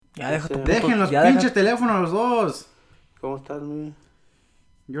Ya deja tu puto... Dejen los ya pinches deja... teléfonos los dos. ¿Cómo estás, güey?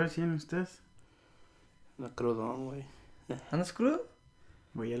 Yo al 100, ¿ustedes? La crudón, güey. ¿Andas crudo?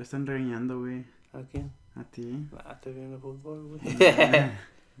 Güey, ya le están regañando, güey. ¿A quién? A ti. Ah, estoy viendo fútbol, güey.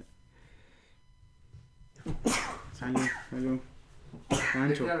 Salud, salud.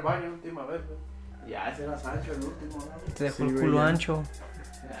 Sancho. Fui al baño la última vez, güey. Ya, ese era Sancho el último, ¿no? Te dejó Sí, el güey, culo ya. ancho.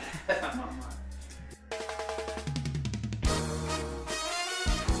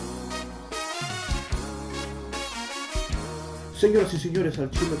 Señoras y señores, al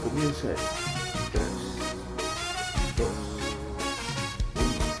Chile comienza en 3, 2, 1.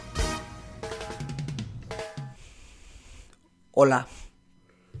 Hola.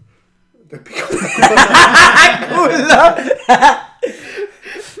 Te pico.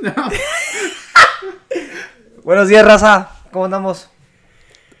 Buenos días, raza. ¿Cómo andamos?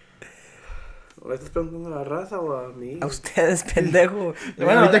 ¿Le estás preguntando a la raza o a mí? A ustedes, pendejo.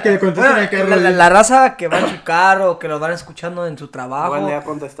 Ahorita que le contesten al carro. la raza que va en su carro, que lo van escuchando en su trabajo. Bueno, ya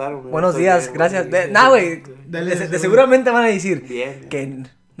contestaron, güey. Buenos Estoy días, bien, gracias. güey. Nah, güey. Dale, De dale. seguramente van a decir Bien. que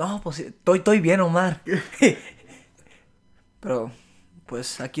no, pues estoy bien, Omar. Pero,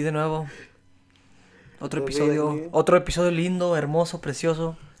 pues aquí de nuevo. Otro Pues episodio, bien, bien. otro episodio lindo, hermoso,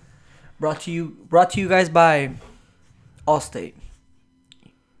 precioso. Brought to you guys by Allstate.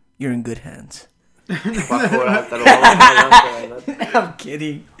 You're in good hands. Ahora te lo vamos a hablar, ¿verdad? I'm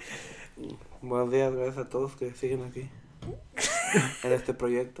kidding. Buenos días, gracias a todos que siguen aquí. En este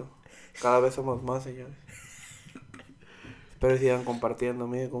proyecto. Cada vez somos más, señores. Espero que sigan compartiendo.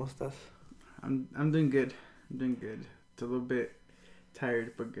 Mire, ¿cómo estás? I'm doing good. I'm doing good. It's a little bit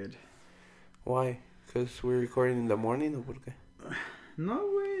tired, but good. Why? Because we're recording in the morning, ¿o por qué? No,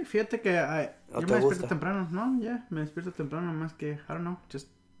 güey, fíjate que ¿No yo te me despierto gusta? temprano. No, ya, me despierto temprano, más que, I don't know, just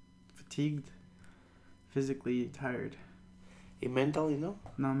fatigued, physically tired. ¿Y mentally, no?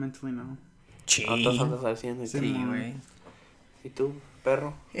 No, mentally no. Entonces andas al 100 y Sí, tú. güey. ¿Y tú,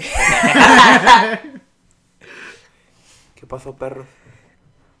 perro? ¿Qué pasó, perro?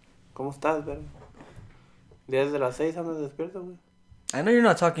 ¿Cómo estás, perro? Desde las 6 andas despierto, güey. I know you're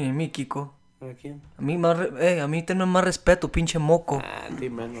not talking to me, Kiko. ¿A quién? A mí, a mí tenme más respeto, pinche moco. Ah, a ti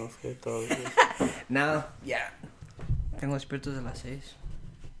menos que todos. güey. No, ya. Tengo despierto desde las 6.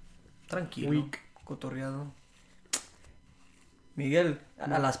 Tranquilo. Weak. Cotorreado. Miguel,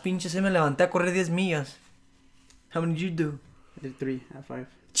 a las pinches me levanté a correr 10 millas. How many did you do? I did 3 at 5.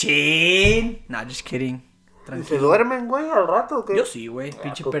 Chin. Nah, just kidding. ¿Se Tranquilo. duermen, güey, al rato o qué? Yo sí, güey.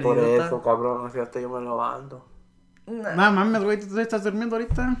 Pinche Pues por perdidota. eso, cabrón, fíjate, yo me levanto. Nah. No mames, güey, ¿tú estás durmiendo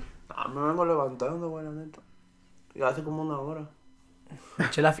ahorita? Ah, me vengo levantando, güey, la neta. Ya hace como una hora. Me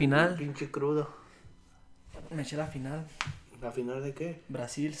eché la final. Pinche crudo. Me eché la final. ¿La final de qué?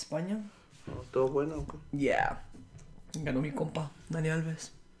 Brasil, España. ¿No estuvo bueno o qué? Yeah. Ganó mi compa, Dani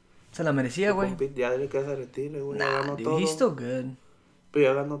Alves. Se la merecía, güey. Compit, ya dile que se retire, güey. Ya Nah, ganó dude, todo. he's still good. Pero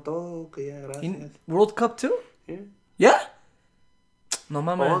ya ganó todo, que ya, gracias. In World Cup too? ¿Sí? Yeah? No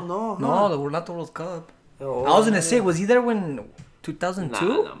mames. Oh, no, No, huh? not the World Cup. Oh, I was gonna say, was he there when 2002?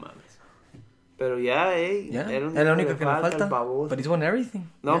 Nah, no mames. Pero ya, Yeah. era Es lo único que le el falta. baboso. But he's won everything.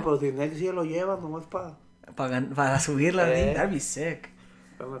 No, Yeah. pero si Next sí lo lleva, nomás Para subirla, that'd be sick.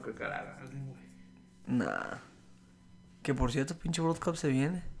 Vamos que cagar, güey. Nah. Que por cierto, pinche World Cup se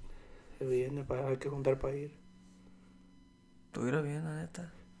viene. Se viene, hay que juntar para ir. Estuviera bien, la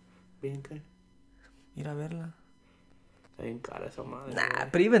neta. Bien que. Ir a verla. Está bien cara esa madre. Nah,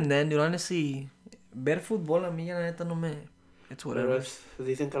 güey. pero even then, dude, honestly, ver fútbol a mí ya la neta no me... It's Pero whatever.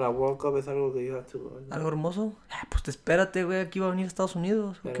 dicen que la World Cup es algo que you have to go, ¿no? ¿Algo hermoso? Ah, pues espérate, güey, aquí va a venir a Estados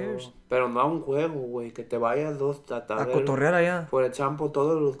Unidos. Who cares? Pero no a un juego, güey. Que te vayas a A ver, cotorrear allá. por ejemplo,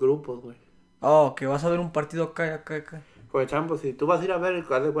 todos los grupos, güey. Oh, que vas a ver un partido acá y acá y acá. Por ejemplo, si tú vas a ir a ver,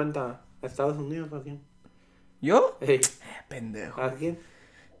 haz de cuenta, a Estados Unidos, ¿a quién? ¿Yo? Ey, Pendejo. ¿a quién?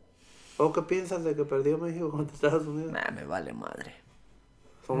 ¿O qué piensas de que perdió México contra Estados Unidos? Nah, me vale madre.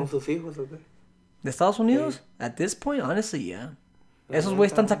 ¿Somos sus hijos o qué? ¿De Estados Unidos? At this point, honestly, yeah. Esos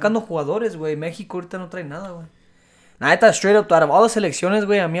güeyes están sacando jugadores, güey. México ahorita no trae nada, güey. La neta, straight up, out of all las selecciones,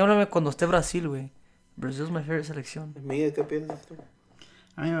 güey, a mí háblame cuando esté Brasil, güey. Brasil es mi favorite selección. Miguel, ¿qué piensas tú?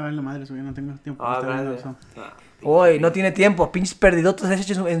 A mí me vale la madre, güey, no tengo tiempo Ah, para estar viendo gracias. eso. Ah, Uy, no tiene tiempo. Pinches perdidotes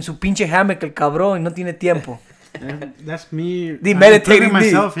hechos en su pinche hammock, el cabrón, y no tiene tiempo. That's me. The I'm meditating improving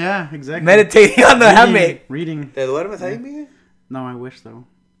D. myself, yeah, exactly. Meditating on the hammock. Reading. ¿Te duermes ahí, Miguel? No, I wish though.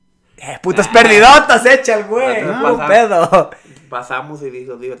 Putas perdidotas hecha el güey. No, No pedo. Pasamos y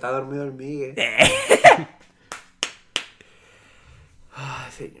digo, está dormido el Miguel.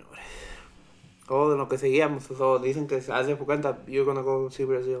 Ay, señores. Todo de lo que seguíamos, dicen que hace cuenta, you're gonna go see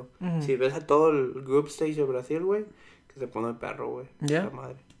Brazil. Si ves a todo el group stage de Brasil, güey, que se pone el perro, güey. Yeah. La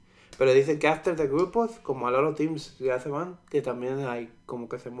madre. Pero dicen que after the grupos, como a lot of teams ya se van, que también hay como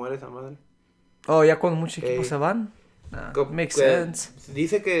que se muere esa madre. Oh, ya cuando muchos equipos Ey. se van. Nah, Co- makes que sense.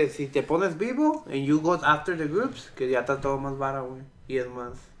 Dice que si te pones vivo and you go after the groups, que ya está todo más vara, güey. Y es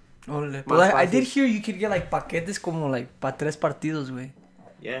más. Órale. Más Pues I fácil. did hear you could get like paquetes como like para 3 partidos, güey.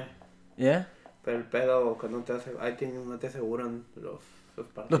 Yeah. Yeah. Pero el pedo que no te no te aseguran los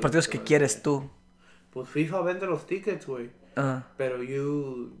partidos. Los partidos que van a quieres tener. tú. Pues FIFA vende los tickets, güey. Ajá. Pero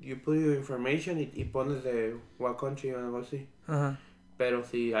you put your information y pones de what country o algo así. Ajá. Pero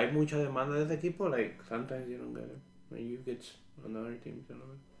si hay mucha demanda de ese equipo, like, sometimes you don't get it. And you get another team. You know?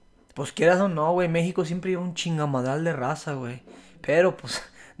 Pues quieras o no, güey, México siempre lleva un chingamadral de raza, güey. Pero pues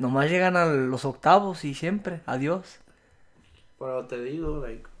nomás llegan a los octavos y siempre, adiós. Pero te digo,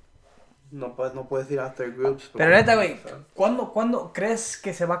 like, no puedes ir after groups. Pero neta, güey, ¿cuándo crees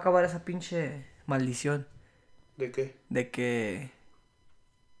que se va a acabar esa pinche maldición? ¿De qué? De que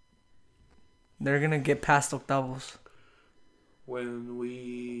they're gonna get past octavos. When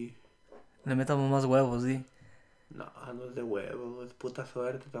we... Le metamos más huevos, ¿sí? No es de huevo, es puta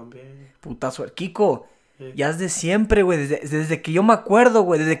suerte también. Putazo. Kiko, Sí. ya es de siempre, güey. Desde que yo me acuerdo,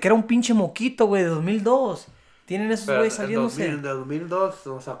 güey. Desde que era un pinche moquito, güey, de 2002. Tienen esos Pero güeyes en saliéndose. 2002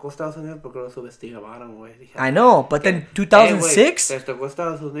 nos sacó Estados Unidos porque lo subestimaron, güey. Dije, I know, but then güey, 2006. les tocó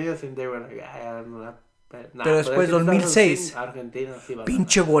Estados Unidos and they were like, Pero después, es que 2006, Argentina sí va a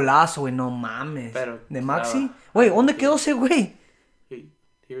pinche golazo, güey, no mames. Pero, ¿De Maxi? estaba- Güey, ¿dónde quedó ese güey?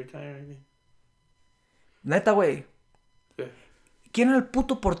 He retired, güey. Neta, güey. ¿Qué? ¿Quién era el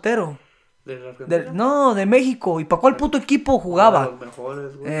puto portero? ¿De la Argentina? No, de México. ¿Y para cuál puto equipo jugaba? Los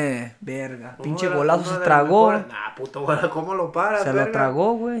mejores, güey. Verga. Uno Pinche era- golazo uno se de los tragó. mejores. Nah, puto, güey, ¿cómo lo paras, Se lo verga?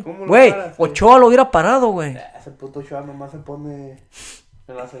 tragó, güey. ¿Cómo lo Güey, paras, güey? Ochoa lo hubiera parado, güey. Ese puto Ochoa nomás se pone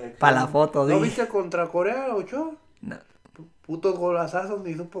en la selección. Pa' la foto, ¿No di. viste contra Corea, Ochoa? No, Putos golazazos,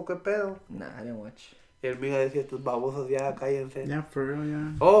 ni supo qué pedo. nah, I didn't watch. Y el Miga decía, tus babosos ya cállense. Yeah, for real,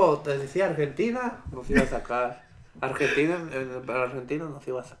 yeah. Oh, te decía Argentina, nos iba a sacar. Argentina nos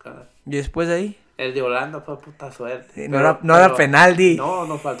iba a sacar. ¿Y después de ahí? El de Holanda fue puta suerte. Sí, no era penal, di. No,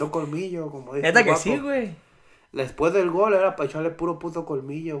 nos faltó colmillo, como dice Neta el que guapo. sí, güey. Después del gol era para echarle puro puto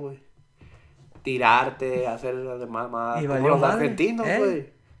colmillo, güey. Tirarte, hacer las demás más. Y Como valió los madre, argentinos, güey.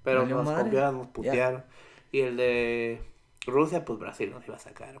 Pero Valió nos madre. copiaron, nos putearon. Y el de Rusia, pues Brasil nos iba a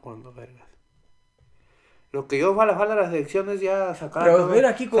sacar cuando vergas. Lo que yo falta a las elecciones ya sacar Pero a todos.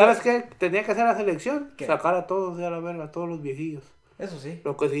 mira, Kiko. ¿Sabes qué? Tenía que hacer la selección. ¿Qué? Sacar a todos ya a la verga, a todos los viejillos. Eso sí.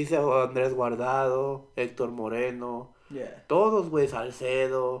 Lo que se dice Andrés Guardado, Héctor Moreno, Yeah. todos, güey,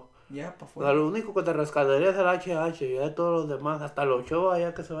 Salcedo. Ya, pa' O sea, fuera. lo único que te rescataría es el HH, y ya todos los demás, hasta el Ochoa,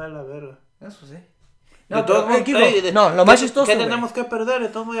 ya que se vaya a la verga. Eso sí. De No, todos pero, modos, Kiko, ey, no, lo ¿qué- más chistoso, ¿Qué güey. tenemos que perder? De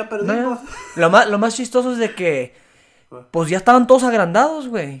todos modos ya No, perdimos. lo más chistoso es de que, pues ya estaban todos agrandados,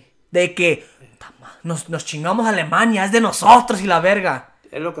 güey. De que nos chingamos a Alemania, es de nosotros y la verga.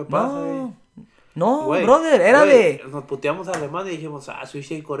 Es lo que pasa, No, no, güey. brother, era Güey, de... Nos puteamos a Alemania y dijimos,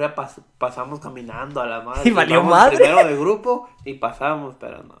 Suiza y Corea pasamos caminando a la madre. Y valió Llegamos madre. Primero de grupo y pasamos,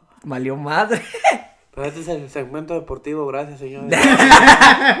 pero no. Valió madre. Pero este es el segmento deportivo, gracias, señores.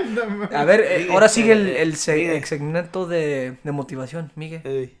 A ver, Miguel, ahora sigue Miguel. el segmento de motivación, Miguel.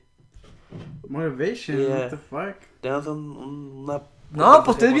 Ey, Motivation, Yeah. what the fuck? tenemos una... No,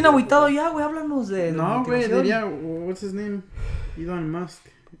 pues ustedes bien agüitado ya, güey, háblanos de No, güey, motivación. diría, what's his name? Elon Musk.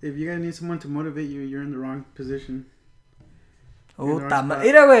 If you guys need someone to motivate you, you're in the wrong position. Puta madre.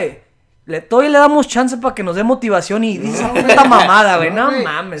 Mira, güey, todavía le damos chance para que nos dé motivación y dice esa puta mamada, güey, no güey,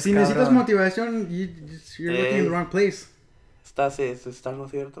 mames, Si cabrón. necesitas motivación, you're looking in the wrong place. Estás en lo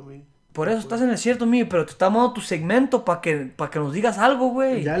cierto, amigo. Por eso estás en el cierto, Miguel, pero te estamos dando tu segmento para que nos digas algo,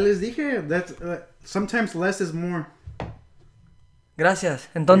 güey. Ya les dije, that's, sometimes less is more. Gracias.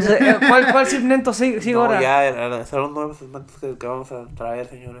 Entonces, ¿cuál segmento sigue No, ahora? ya, son los nuevos segmentos que vamos a traer,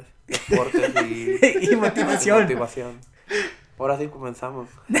 señores. Deportes y... Y motivación. motivación. Ahora sí comenzamos.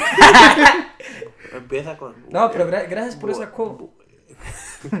 Empieza con... No, pero gracias por esa quote.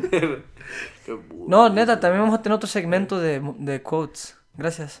 Qué burro. No, neta, también vamos a tener otro segmento de quotes.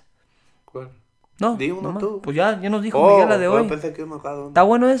 Gracias. ¿Cuál? No, Di uno nomás. tú. Pues ya nos dijo Miguel la de yo hoy. pensé que uno cada uno. ¿Está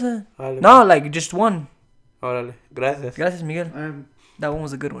bueno ese? Vale, No, like, just one. Órale, gracias. Gracias, Miguel. Um, That one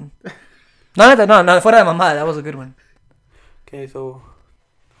was a good one. No, neta, no, fuera de mamada, that was a good one. ¿Qué hizo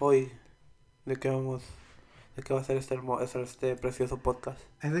hoy? ¿De qué va a ser este precioso podcast?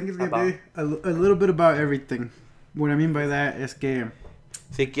 I think it's gonna About. be a little bit about everything. What I mean by that is que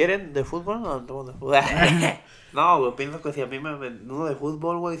Si quieren de fútbol, no hablamos de fútbol. No, güey, pienso que si a mí uno de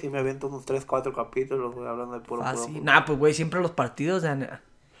fútbol, güey, si me aviento unos 3, 4 capítulos, güey, hablando de puro Fácil. fútbol. Nah, pues, güey, siempre los partidos de...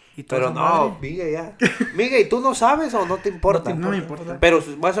 Y toda Pero esa no, madre. Miguel, ya. Miguel, ¿tú no sabes o no te importa? No me importa. Pero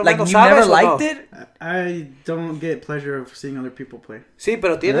más o Like, menos you never sabes o no. liked it? I don't get pleasure of seeing other people play. Sí,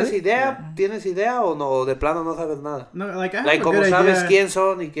 pero ¿tienes Really? idea? ¿Tienes idea o no? ¿O de plano no sabes nada? No, like I have Like, a como good sabes idea. quién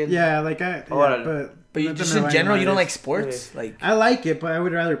son y quién... Yeah, like I. Órale. Yeah, But you nothing just in about general, you don't like artists. sports? Like, I like it, but I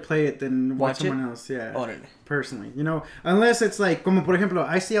would rather play it than watch Watch it? someone else. Yeah. órale. Personally, you know, unless it's like, como por ejemplo,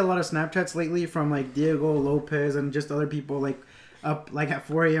 I see a lot of Snapchats lately from like Diego Lopez and just other people like up like at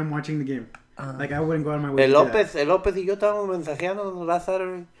 4 a.m. watching the game. Like I wouldn't go out of my way. El to do that. López y yo estábamos mensajeando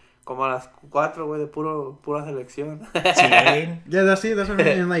Lázaro como a las 4, güey, de pura selección. Sí. Yeah, that's it. That's what I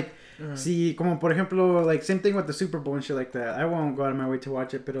mean. And like, see, como por ejemplo, like same thing with the Super Bowl and shit like that. I won't go out of my way to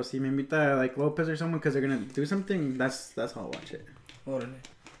watch it, pero si me invita like Lopez or someone because they're gonna do something, that's how I'll watch it. Órale.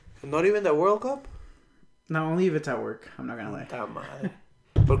 Not even the World Cup. Not only if it's at work. I'm not gonna lie. Puta madre.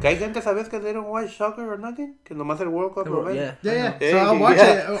 Porque hay gente, ¿sabes? Que they don't watch soccer or nothing. Que nomás el World Cup lo ven. Yeah. Yeah, yeah. Hey, So I'll watch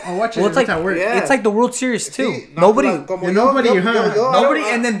yeah. it. I'll watch it Well, if it's like it's at work. Yeah. it's like the World Series too. Sí, no, Nobody, como Yeah, yo, nobody, yo, huh? yo, yo, nobody, I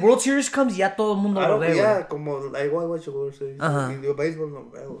don't- and then World Series comes, ya todo el mundo I lo don't- ve, yeah, güey. como I watch the World Series. Ajá. Y yo béisbol no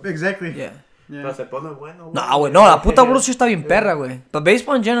veo. Exactly. Yeah. Yeah. Pero se pone bueno, güey. No, güey, no, la puta World Series está bien perra, güey. But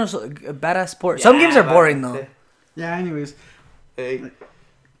baseball in general is a badass sport. Some games are boring though. Yeah. Anyways, Hey,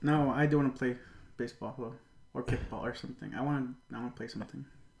 no, I do want to play baseball though, or kickball or something. I want to play something.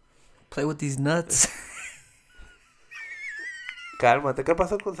 Play with these nuts. cálmate, ¿qué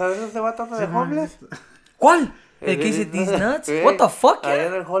pasó con, sabes ese vato de homeless? ¿Cuál? ¿El que dice these nuts? Sí. What the fuck? Allá Yeah?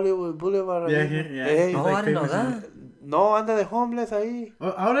 en el Hollywood Boulevard. Yeah, ahí. yeah. Ey, No, I didn't know that. no, anda de homeless ahí.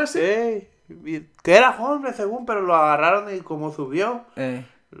 Oh, ahora sí. Ey, que era homeless según, pero lo agarraron y como subió, Eh,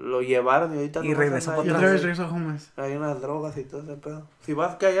 lo llevaron y ahorita Y nomás regresó anda Y otra otra ahí. vez regresó homeless. Hay unas drogas y todo ese pedo. Si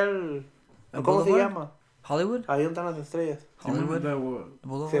vas que allá el... ¿El ¿Cómo se Boulevard? llama? Hollywood? Ahí están las estrellas. Hollywood? The-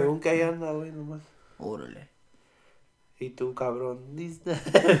 Boulevard? Según que ahí anda, güey, nomás. Órale. Y tú, cabrón.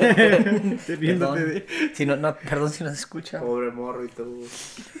 Te viéndote de- Si no, no, perdón si no se escucha. Pobre morro y tú.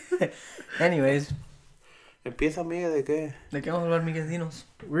 Anyways, Empieza, amiga, ¿de qué? ¿de qué vamos a hablar, Miguel? Dinos.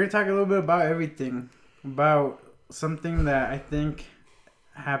 We're gonna talk a little bit about everything, about something that I think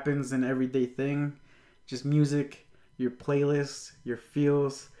happens in everyday thing, just music, your playlist, your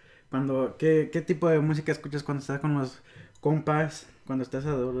feels. ¿Qué tipo de música escuchas cuando estás con los compas, cuando estás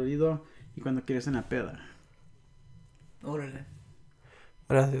adolorido y cuando quieres una peda? Órale.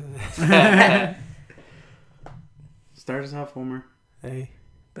 Gracias. Start us off, Homer. Hey.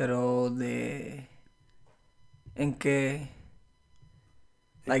 Pero de... ¿En qué?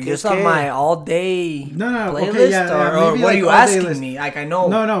 Like, qué, just on qué? my all-day No, okay, playlist? yeah, or maybe what are like you all-day asking list. me? Like, I know.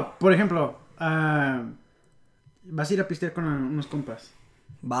 No, por ejemplo, vas a ir a pistear con unos compas,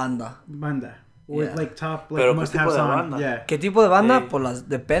 Banda. banda, with Yeah. like top, like Pero, ¿qué must tipo have de song, banda? yeah. ¿Qué tipo de banda? Sí. Pues las...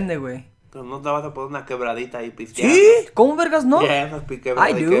 Depende, güey. Pero no te vas a poner una quebradita ahí pisteando. ¿Sí? ¿Cómo vergas no? Ya, esas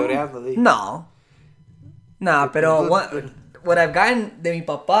I do. quebreando, sí. No. Nah, pero Entonces, what I've gotten de mi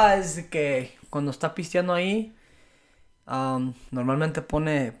papá es que cuando está pisteando ahí, normalmente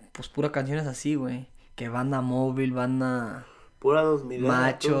pone pues puras canciones así, güey. Que banda móvil, banda Pura 2000.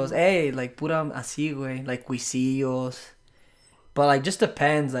 machos, like pura así, güey. Like cuisillos. But like just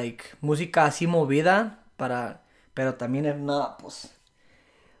depends, like música así movida pero también es nada, pues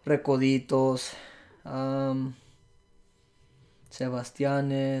Recoditos,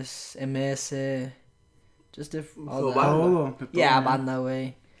 Sebastianes, MS, just all So that. banda. Todo, de todo, Yeah, man. banda,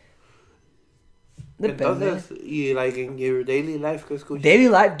 güey. Depende. Entonces, y like in your daily life, ¿qué escuchas? Daily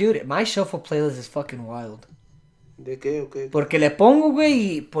life, dude, my shuffle playlist is fucking wild. ¿De qué o qué? Porque le pongo,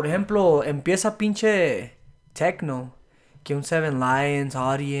 güey, y por ejemplo, empieza pinche techno. Que un Seven Lions,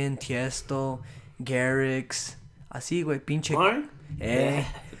 Audien, Tiesto, Garrix, así, güey, pinche. ¿Mark?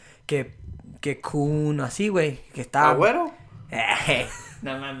 Que Kun, así, güey, que está. ¿Agüero?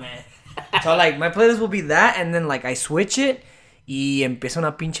 No mames. So, like, my playlist will be that, and then, like, I switch it, y empieza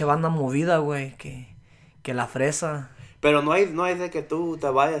una pinche banda movida, güey, que la fresa. Pero no hay de que tú te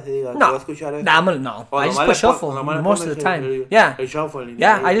vayas y digas, No. voy a escuchar esto. No. O I just nomás put le pon- shuffle nomás le most of pones the time. el- Yeah. El shuffle. y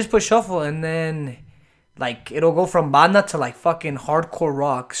Yeah, ahí. I just put shuffle, and then, like, it'll go from banda to, like, fucking hardcore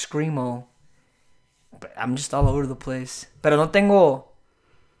rock, screamo. But I'm just all over the place. Pero no tengo...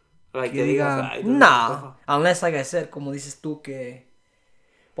 Like, que que digas, diga, ay, no se me nah, antoja. unless like I said, como dices tú que,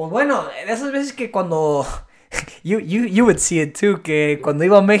 pues bueno, de esas veces que cuando, you would see it too, que cuando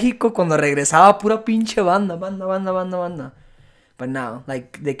iba a México, cuando regresaba pura pinche banda, but now,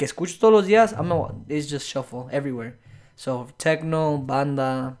 like, de que escucho todos los días, it's just shuffle everywhere, so techno,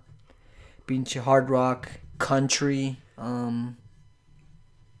 banda, pinche hard rock, country,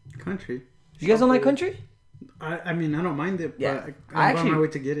 Country. you guys don't like country? I mean, I don't mind it, Yeah. but I I'm on actually- my way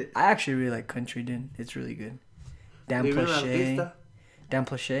to get it. I actually really like country, dude, it's really good. Dan ¿Vive un Pache. artista? Dan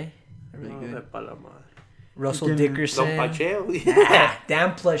Plachey. Really No, good. sepa la madre. Russell ¿Quién? Dickerson. Don Pacheo.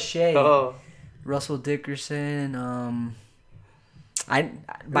 Dan Plachey. Oh, Russell Dickerson. I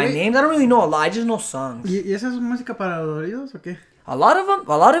by Wait. names I don't really know a lot. I just know songs. ¿Y esa es música para los oídos o qué? A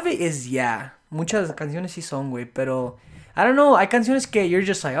lot of it is yeah. Muchas canciones sí son, güey, pero I don't know. Hay canciones que you're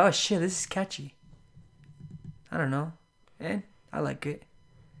just like, oh shit, this is catchy. I don't know. And I like it.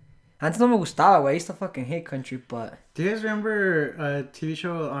 Antes no me gustaba, güey. I used to fucking hate country, but Do you guys remember a TV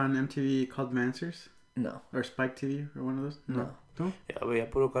show on MTV called Mansers? no. Or Spike TV or one of those? No. No? ya veía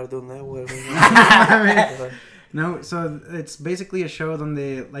puro Cartoon Network. güey. No, so it's basically a show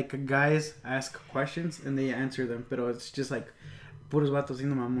donde like guys ask questions and they answer them, pero it's just like puros vatos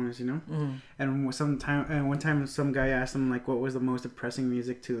siendo mamones, you know? And one time some guy asked him like what was the most depressing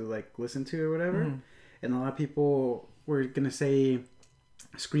music to like listen to or whatever, and a lot of people were gonna say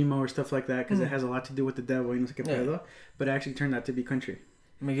screamo or stuff like that because it has a lot to do with the devil, y no sé qué pedo, but it actually turned out to be country.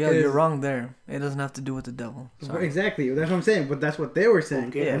 Miguel, you're wrong there. It doesn't have to do with the devil. Sorry. Exactly, that's what I'm saying, but that's what they were saying.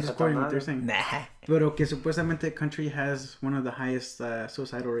 Okay, I'm just quoting what they're saying. Nah. Pero que supuestamente country has one of the highest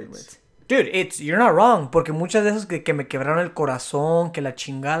suicidal rates. Dude, you're not wrong. Porque muchas de esas que me quebraron el corazón, que la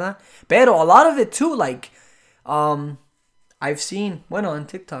chingada. Pero a lot of it too, like, I've seen, bueno, en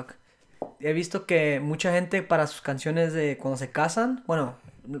TikTok, he visto que mucha gente para sus canciones de cuando se casan, bueno,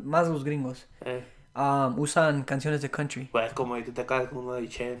 más los gringos, usan canciones de country. Pues como si tú te casas con uno de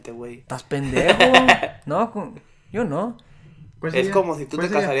Chente, güey. ¿Estás pendejo? No, yo no. ¿Cuál Es sería? como si tú ¿Cuál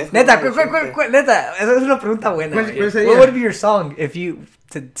te sería? casarías con Neta, uno de Chente. neta, esa es una pregunta buena. ¿Cuál güey. sería? What would be your song if you...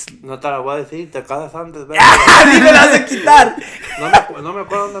 No te la voy a decir, te casas antes, ¿ves? Ni me la vas a quitar. No me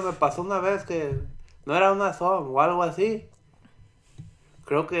acuerdo dónde me pasó una vez que no era una song o algo así.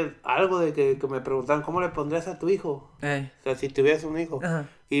 Creo que algo de que me preguntaban cómo le pondrías a tu hijo. Ey. O sea, si tuvieras un hijo. Ajá.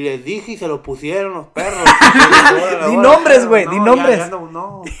 Y les dije y se lo pusieron los perros. Di nombres, güey, di nombres.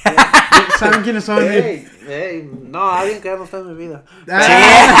 No. ¿Saben quiénes son? No, alguien que ya no está en mi vida.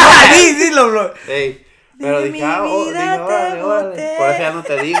 Dilo, bro. Ey, pero De dije, mi vida te órale. boté. Por eso ya no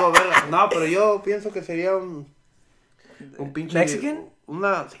te digo, ¿verdad? No, pero yo pienso que sería un pinche... ¿Mexican?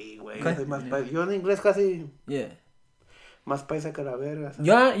 Sí, güey. ¿Qué? Soy más paisa. Yo en inglés casi Yeah. más paisa que la verga. ¿sabes?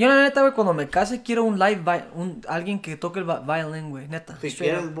 Yo la neta, güey, cuando me case quiero un alguien que toque el violin, güey, neta. Si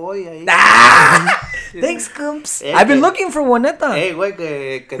straight quieres up. voy ahí. Thanks, Cumps. Eh, I've been que- looking for one, neta. Ey, güey,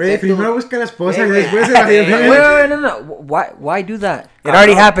 que Güey, tú- primero busca a la esposa y güey. después se Wait, no. Why do that? It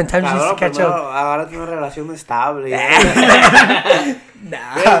already happened. Time needs to Cabrón, catch primero, up. ahora tiene una relación estable.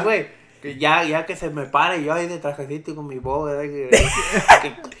 Nah. Güey. Que ya que se me pare yo ahí de trajecito y con mi voz, ¿verdad?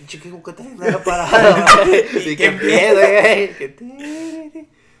 Que chiquito, ¿qué te haciendo parado? Y que miedo, güey.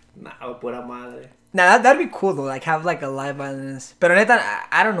 No, pura madre. Nah, that'd be cool though. Like have like a live violinist. Pero neta,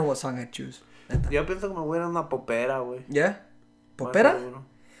 I don't know what song I'd choose. Neta. Yo pienso que me voy a ir a una popera, güey. Yeah. Más ¿Popera? seguro.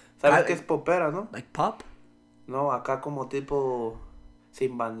 ¿Sabes Ah, qué es popera, no? Like pop? No, acá como tipo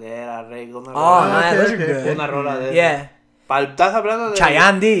sin bandera, reggae, una Oh, rola, man, those are okay, good. una rola de Yeah. Estás hablando de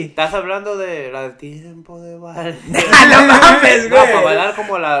Chayanne D. Estás hablando de la de tiempo de bailar. No mames, No, güey. para bailar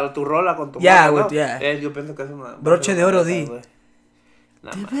como tu rola con tu Yeah, morra, ¿no? with- yeah. Yo pienso que es una... Broche de oro, di. güey.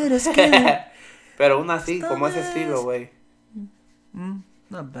 Nada De más. veras que- Pero una así, como ese estilo, güey.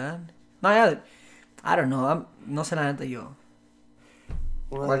 Not bad. No, yeah. I don't know. No sé la neta yo.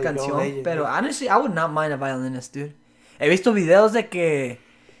 Una ¿Cuál de John canción? Legend, Pero güey. honestly, I would not mind a violinist, dude. He visto videos de que...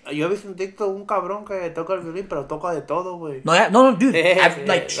 Yo he visto en TikTok un cabrón que toca el violín, pero toca de todo, güey. No, dude. I've,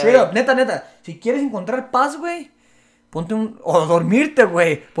 like, straight like- up, neta. Si quieres encontrar paz, güey, ponte un... O dormirte,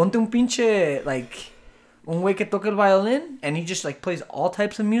 güey. Ponte un pinche, like... Un güey que toca el violin, and he just, like, plays all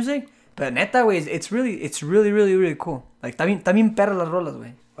types of music. Pero neta, güey, it's really cool. Like, está bien perra las rolas,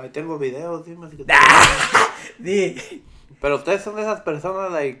 güey. Ahí tengo videos, dime si que Di- Pero ustedes son de esas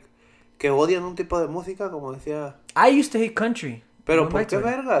personas, like, que odian un tipo de música, como decía. I used to hate country. Pero Went ¿por back qué to it.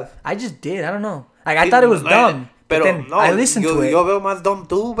 vergas? I just did. I don't know. Like, I thought it was dumb. Pero but then no, I listened to it. yo veo más dumb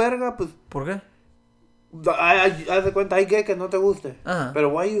tú, verga, pues. ¿Por qué? Haz de cuenta, hay gay que no te guste. Ajá. Pero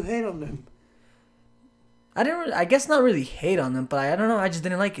why you hate on them? I guess not really hate on them, but I don't know. I just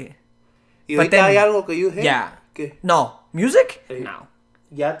didn't like it. Y But ahorita then- hay algo que you hate. Yeah. ¿Qué? No. Music? Sí. No.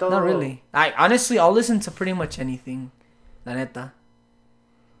 Ya todo. Not really. Honestly, I'll listen to pretty much anything. La neta.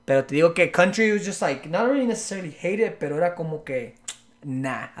 Pero te digo que country was just like, not really necessarily hate it, pero era como que,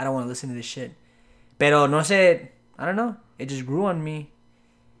 nah, I don't want to listen to this shit. Pero no sé, I don't know. It just grew on me.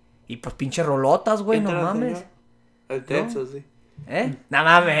 Y pues pinche rolotas, güey, ¿Quién te no lo mames. enseñó? El Texas, sí. No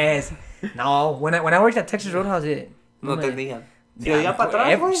mames. No, when I worked at Texas Roadhouse, No me- tenían. ¿Se Ya, oía para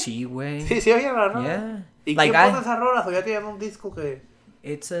atrás, güey? Sí, güey. Sí, oía la rola. Yeah. ¿Y Like, quién pone esas rolas? ¿O ya tienen un disco que...?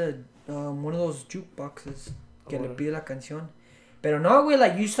 It's a one of those jukeboxes que le Órale. pide la canción. Pero no, güey,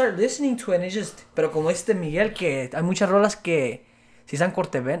 like, you start listening to it and it's just... Pero como este Miguel, que hay muchas rolas que sí están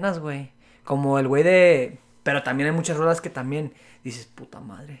cortevenas, güey. Como el güey de... Pero también hay muchas rolas que también dices, puta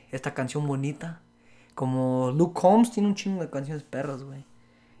madre, esta canción bonita. Como Luke Combs tiene un chingo de canciones perras, güey.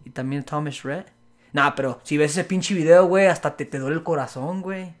 Y también Thomas Rhett. Nah, pero si ves ese pinche video, güey, hasta te duele el corazón,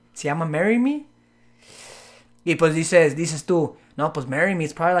 güey. Se llama Marry Me. Y pues dices tú, no, pues Marry Me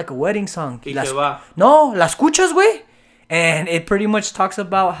is probably like a wedding song. Y se va. No, la escuchas, güey. And it pretty much talks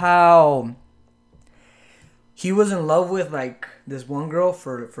about how he was in love with like this one girl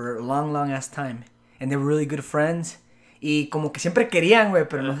for a long, long ass time. And they were really good friends. Y como que siempre querían, güey,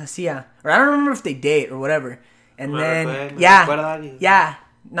 pero no se hacía. Or I don't remember if they date or whatever. And then, yeah.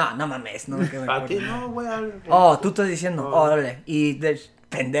 No mames, no. Que me A ti acuerdo. no, güey. Oh, tú estás diciendo. Oh, dale. Y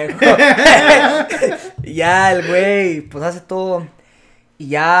pendejo. Ya el güey, pues hace todo. Y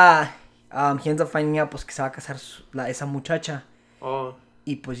ya he ends up finding out pues que se va a casar esa muchacha. Oh.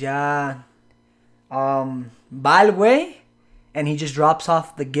 Y pues ya va el güey and he just drops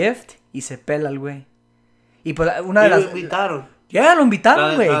off the gift y se pela el güey. Y pues una de las... lo invitaron. Ya lo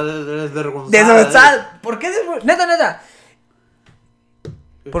invitaron, güey. Desvergonzado. Desvergonzado. ¿Por qué desvergonzado? Neta.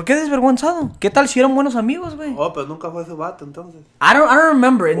 ¿Por qué desvergonzado? ¿Qué tal si eran buenos amigos, güey? Oh, pero nunca fue su vato, entonces. I don't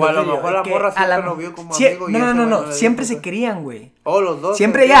remember. O a lo mejor la morra siempre lo vio como amigo. y ese güey No. le Siempre dijo, se querían, güey. Oh, los dos.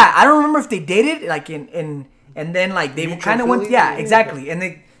 Siempre, ¿sí? yeah. I don't remember if they dated, like, and then, like, they Mutual kind of went, feelings, yeah, yeah. exactly. And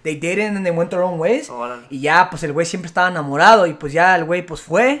they dated and then they went their own ways. Órale. Y ya, pues, el güey siempre estaba enamorado. Y, pues, ya el güey, pues,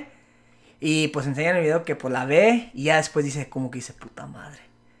 fue. Y, pues, enseñan el video que, pues, la ve. Y ya después dice, como que dice, puta madre.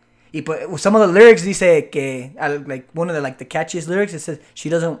 Y, pues, some of the lyrics dice que, like, one of the, like, the catchiest lyrics, it says, she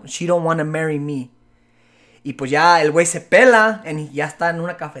don't want to marry me. Y, pues, ya el güey se pela. Y ya está en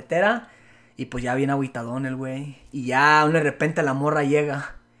una cafetera. Y, pues, ya viene agüitadón el güey. Y ya, de repente, la morra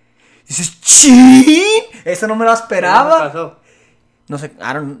llega. Dices, ¡chin! Eso no me lo ¿Qué esperaba. pasó? No sé,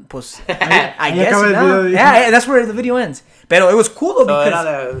 pues... Ahí guess, acaba el no. video, dice. Yeah, that's where the video ends. Pero it was cool, though, Todo because...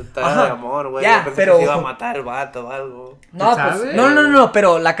 era de amor, güey. Yeah, Yo pensé pero- que se iba a matar el vato o algo. No, ¿Sabes? pues... No,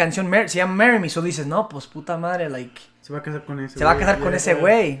 pero la canción se llama Marry Me, so dices, no, pues, puta madre, like... Se va a casar con ese Se va a casar güey, con ya, ese ya.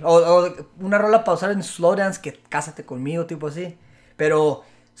 güey. O una rola para usar en Slowdance que cásate conmigo, tipo así. Pero,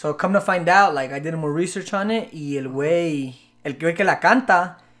 so come to find out, like, I did more research on it. Y el güey que la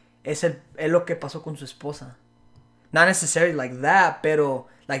canta, es lo que pasó con su esposa. Not necessarily like that, pero,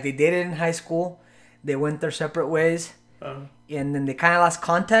 like, they dated in high school. They went their separate ways. And then they kind of lost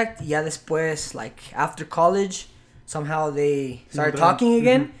contact. Y ya después, like, after college, somehow they started talking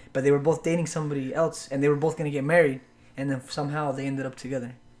again. But they were both dating somebody else. And they were both going to get married. And then somehow they ended up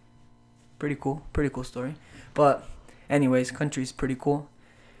together. Pretty cool story. But anyways, country's pretty cool.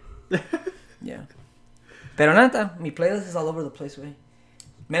 Yeah. Pero neta, mi playlist is all over the place, güey.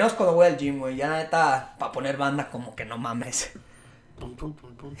 Menos cuando voy al gym, güey. Ya neta, para poner banda como que no mames. Tum, tum,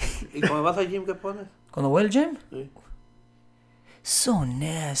 tum, tum. ¿Y cuando vas al gym qué pones? Cuando voy al gym, Sí. so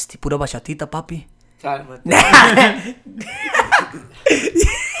nasty. Pura bachatita, papi. Cálmate.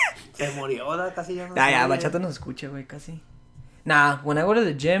 Se murió, ¿verdad? Casi ya no. Ya, sabe. bachata no se escucha, güey, casi. Nah, when I go to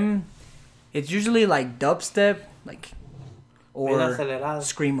the gym, it's usually like dubstep, like, Bien or acelerado.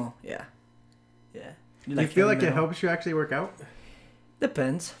 screamo, yeah. Do you feel like it helps you actually work out?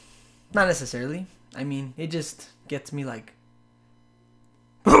 Depends. Not necessarily. I mean, it just gets me like,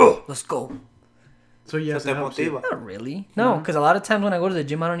 let's go. So yes, Se it te helps you. motiva. Not really. No, because a lot of times when I go to the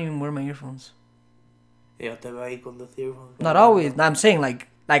gym, I don't even wear my earphones. Y yo te veo ahí con los earphones. Not always. I'm saying like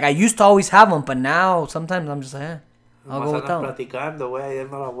I used to always have them, but now sometimes I'm just like, I'll Nomás go andas without. platicando, güey, ahí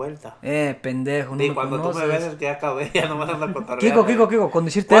dando la vuelta. Pendejo, no Y me cuando tú me conoces. ves es que ya acabé, ya nomás andas cotorreando. Kiko, con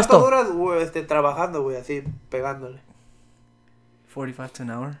decirte ¿Cuánto esto. duras, güey, trabajando, güey, así, pegándole? 45 to an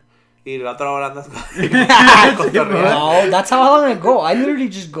hour. Y la otra hora andas cotorreando. No, that's how long I go. I literally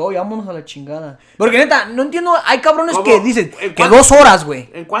just go y vámonos a la chingada. Porque neta, no entiendo, hay cabrones ¿Cómo? que dicen ¿En que cuánto? 2 horas, güey.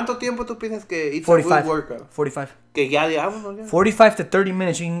 ¿En cuánto tiempo tú piensas que it's a good 45. workout? 45. Que ya, digamos, ¿no? 45 to 30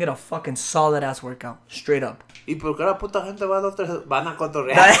 minutes, you can get a fucking solid ass workout. Straight up. ¿Y por qué la puta gente va a 2-3? Van a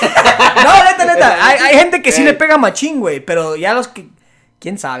cotorrear. No, neta. Hay gente que sí le pega machín, güey. Pero ya los que.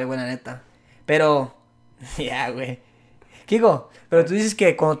 Quién sabe, güey, la neta. Pero. Ya, güey. Kiko, pero tú dices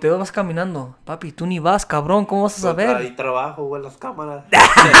que cuando te vas caminando, papi, tú ni vas, cabrón. ¿Cómo vas a saber? Ahí trabajo, güey, las cámaras.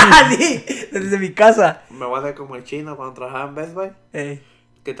 Sí, desde mi casa. Me voy a hacer como el chino cuando trabajaba en Best Buy. Ey.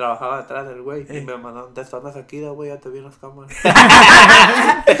 Que trabajaba detrás del güey. Y me mandaron te andas aquí, güey, ya te vi en las cámaras.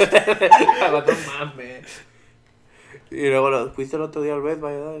 No mames. Y luego fuiste el otro día al Best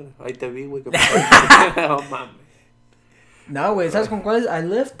Buy, ¿verdad? Ahí te vi, güey. No mames. No, güey, ¿sabes con cuáles I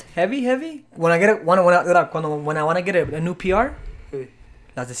lift? Heavy. When I when I want to get a new PR, Sí.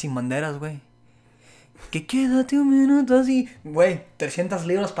 las de sin banderas, güey. Que quédate un minuto así. Güey, 300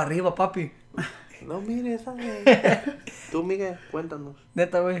 libras para arriba, papi. No mires, güey. Tú, Miguel, cuéntanos.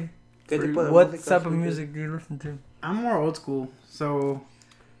 Neta, güey. ¿Qué tipo de What música type of escuchas? music do you listen to? I'm more old school, so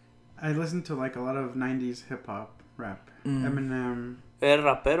I listen to like a lot of 90s hip hop, rap. Mm. Eminem, ¿Eres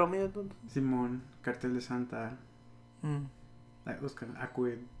rapero, Miguel? Tú? Simón, Cartel de Santa, Mm. like those kind of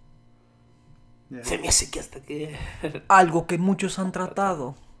Aquid. Yeah. Se me hace que hasta que... Algo que muchos han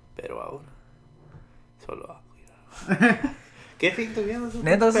tratado. Pero ahora... Solo hago. ¿Qué fin tuvieron esos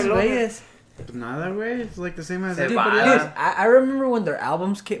Neta, esos pelones? güeyes. But nada, güey. It's like the same as Se Dude, everybody va. else. dude, I remember when their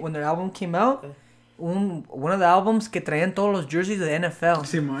album came out. One of the albums que traían todos los jerseys de the NFL.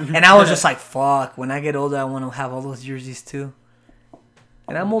 Simón. And I was just like, fuck, when I get older, I want to have all those jerseys too.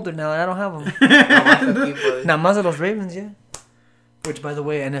 And I'm older now, and I don't have them. Nomás aquí, pues. Nada más de los Ravens, yeah. Which, by the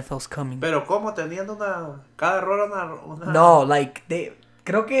way, NFL's coming. Pero ¿cómo? Teniendo una... Cada rola una... No, like,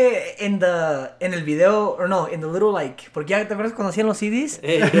 creo que en el video, or no, in the little, like, porque ya te acuerdas cuando hacían los CDs?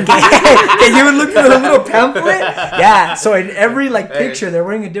 Que you would look at the little pamphlet? Yeah, so in every, like, picture, they're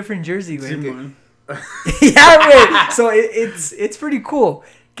wearing a different jersey, güey. Simón. Yeah, güey. So it's pretty cool.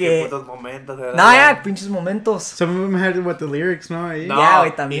 Qué Que, putos momentos, ¿verdad? no, ya, pinches momentos. Some of them had what the lyrics, no? Ahí. No, Ya, güey,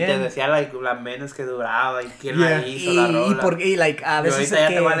 y también. te decía las menes que duraba y quién Yeah. la hizo la rola. Y, like, a Y veces ahorita ya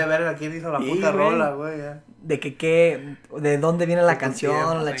que, te vale ver a quién hizo la Sí, puta güey. rola, güey. Ya. de de dónde viene la Tu canción,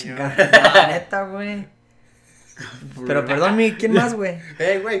 tiempo, la señor. chingada. No, neta, güey. Pero perdón, ¿quién más, güey?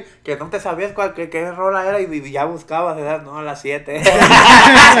 Güey, que no te sabías qué rola era y ya buscabas, ¿verdad? No, a las 7.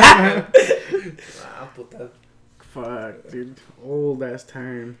 Puta. Fuck, dude. Old ass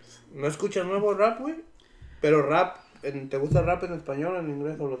times. ¿No escuchas nuevo rap, güey? Pero rap, ¿te gusta el rap en español o en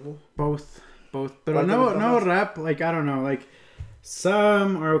inglés o los dos? Both. But ¿Cuál te no gusta más? rap, like, I don't know, like,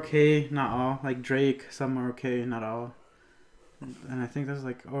 some are okay, not all. Like Drake, some are okay, not all. And I think that's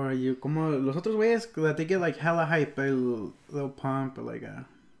like, or you, como los otros güeyes, that they get like hella hype, Lil Pump, or like,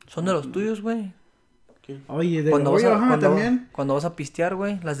 Son de los tuyos, güey. oye, de Cuando vas Oreo, a, ajá, también. cuando vas a pistear,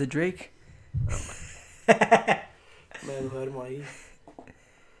 güey, las de Drake. Me duermo ahí.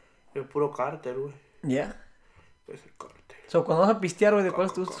 El puro Carter, güey. Yeah. Es el Carter. So, cuando vas a pistear, güey, ¿de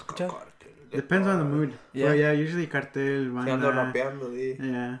cuáles te gusta escuchar? Carter. Depends on the mood. Yeah. Well, yeah, usually Cartel, Si ando Banda. rapeando, sí.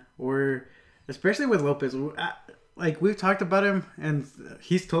 Yeah, or especially with Lopez. Like, we've talked about him, and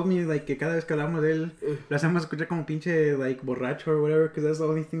he's told me, like, que cada vez que hablamos de él, lo hacemos escuchar como pinche, like, borracho or whatever, because that's the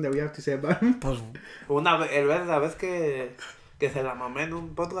only thing that we have to say about him. Pues, La vez que se la mamé en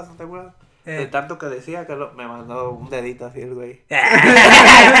un podcast, ¿no te acuerdas? De tanto que decía que me mandó un dedito así el güey.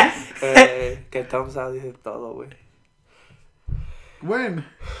 Que thumbs up dice todo, güey. When?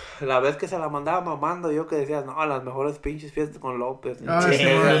 La vez que se la mandaba mamando, yo que decía, no, las mejores pinches fiestas con López. Ah, Sí, sí,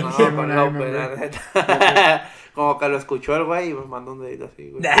 no, sí, con I López, la remember. neta. Como que lo escuchó el güey y me mandó un dedito así,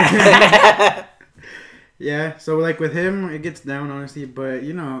 güey. Yeah, so, like, with him, it gets down, honestly, but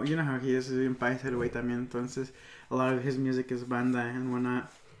you know how he is en país el güey también, entonces, a lot of his music is banda and whatnot.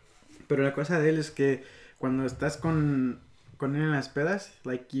 Pero la cosa de él es que cuando estás con él en las pedas,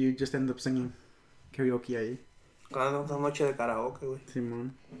 like, you just end up singing karaoke ahí, Cada noche de karaoke, güey.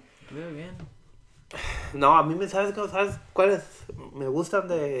 Simón. Muy bien. No, a mí ¿sabes cuáles me gustan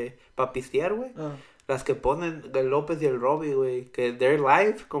de papistear, güey? Ah. Las que ponen el López y el Robbie, güey. Que they're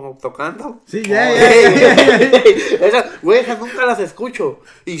live, como tocando. Sí, ya. Esas nunca las escucho.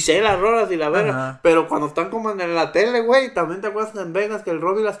 Y sé las rolas y la verga. Ajá. Pero cuando están como en la tele, güey. También te acuerdas en Vegas que el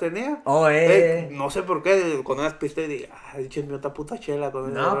Robbie las tenía. Oh, No sé por qué. Cuando las piste, dije, échenme otra puta chela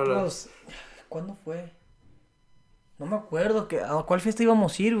con esas No, rolas. pues, ¿cuándo fue? No me acuerdo a cuál fiesta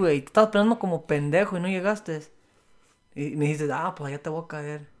íbamos a ir, güey. Te estabas esperando como pendejo y no llegaste. Y me dijiste, pues allá te voy a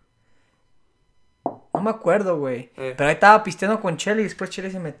caer. No me acuerdo, güey. Pero ahí estaba pisteando con Chelly y después Chelly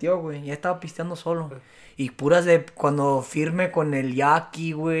se metió, güey. Ya estaba pisteando solo. Y puras de cuando firme con el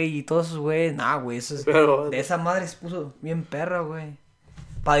Yaki, güey, y todos esos güeyes. Nah, güey, de esa madre se puso bien perra, güey.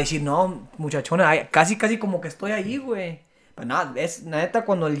 Para decir, no, muchachona, casi como que estoy allí, güey. Pero nada, es neta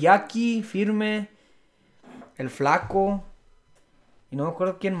cuando el Yaki, firme, el flaco, y no me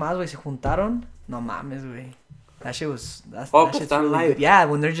acuerdo quién más, güey, se juntaron. No mames, güey. That shit was... that que shit's están really live. good. Yeah,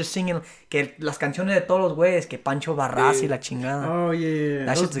 when they're just singing, que las canciones de todos los güeyes, que Pancho Barras Sí. y la chingada. Oh, yeah.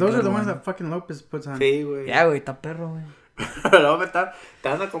 That Those, shit's a those are good the ones one. that fucking Lopez puts on. Sí, güey. Ya, güey, está perro, güey. Luego me están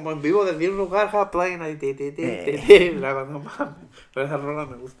como en vivo desde un lugar, playing ahí. Luego, no mames. Pero esas rolas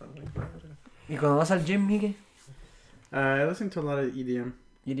me gustan, güey. ¿Y cuando vas al gym, Miguel? I listen to a lot of EDM.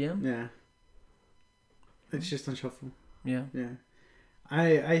 ¿EDM? Yeah. It's just on shuffle. Yeah. Yeah.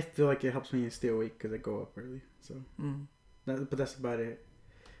 I feel like it helps me stay awake because I go up early. So, Mm. but that's about it.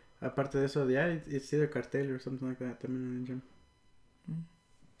 Aparte de eso, yeah, it's either cartel or something like that. También en el gym.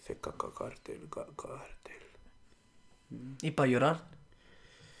 Se cartel. Y para llorar.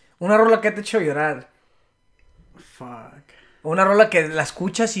 Una rola que te ha hecho llorar. Fuck. Una rola que la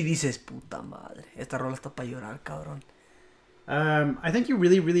escuchas y dices, puta madre, esta rola está para llorar, cabrón. I think you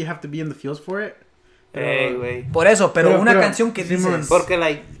really have to be in the feels for it. Ey, güey. Por eso, pero una pero, canción que Simón, dices... Porque,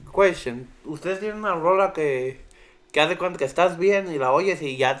 like, question. Ustedes tienen una rola que hace cuenta que estás bien y la oyes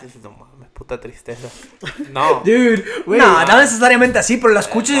y ya te dices, no mames, puta tristeza. No. Dude, wait. No necesariamente así, pero la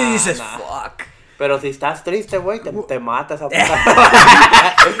escuchas y Nah, dices, nah. fuck. Pero si estás triste, güey, te matas a puta.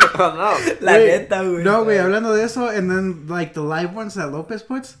 No. La Wait, neta, güey. No, wait, hablando de eso, and then, like, the live ones that Lopez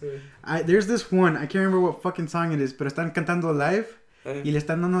puts, there's this one, I can't remember what fucking song it is, pero están cantando live y le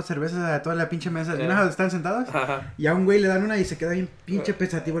están dando cervezas a toda la pinche mesa. ¿No how están sentados? Ajá. Y a un güey le dan una y se queda bien pinche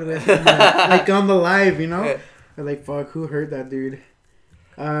pensativo el güey. así como, like, on the live, you know? I'm like, fuck, who heard that, dude?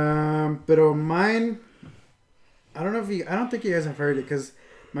 Pero mine, I don't think you guys have heard it, because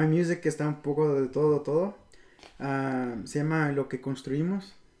my music está un poco de todo. Se llama Lo que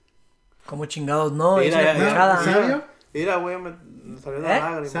construimos. Como chingados, no, Mira, es una ya, ya. escuchada. ¿Sabio? Mira, güey, me salió una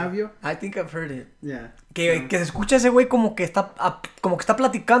lágrima. ¿Sabio? I think I've heard it. Yeah. Que se escucha ese güey como que está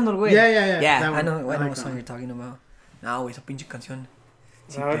platicando el güey. Yeah. Yeah, That I one. know I what like song that you're talking about. No, güey, esa pinche canción.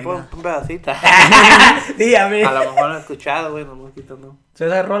 Sí A ver, pega. pon un pedacito. Sí, a ver. A lo mejor lo he escuchado, güey, nomás quito no. So,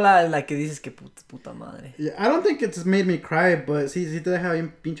 esa rola es la que dices que puta madre. Yeah, I don't think it's made me cry, but sí te deja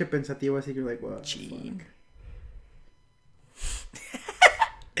bien pinche pensativo, así que like, what? Chin.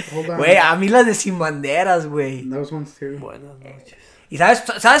 Hold on. Güey, a mí las de Sin Banderas, güey. Those ones too. Buenas noches. ¿Y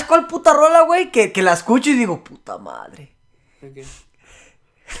sabes cuál puta rola, güey? Que la escucho y digo, puta madre. Ok.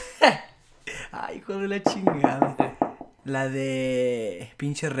 Ay, hijo de la chingada. La de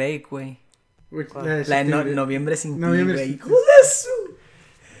pinche Rey, güey. Which, ¿Cuál? La de September. Noviembre sin ti, Noviembre güey. sin Hijo ti. de su...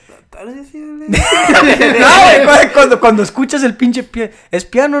 Tarde, sí, dale. No, güey, cuando escuchas el pinche es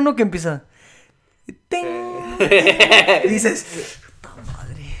piano, ¿no? Que empieza. Ting. Y dices, puta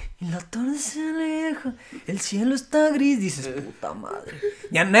madre. Y la torre se aleja. El cielo está gris. Dices, puta madre.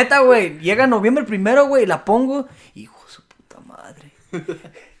 Ya neta, güey. Llega noviembre primero, güey. La pongo. Hijo de su puta madre.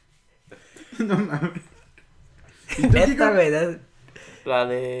 No mames. ¿Y tú, Neta, Kiko? güey. La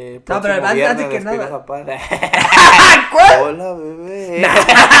de. No, pero próximo antes viernes que de nada. Espinosa Paz. ¿Cuál? Hola, bebé.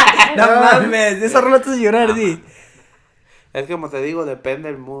 No mames. De esa rola te hace llorar, di. Es que como te digo, depende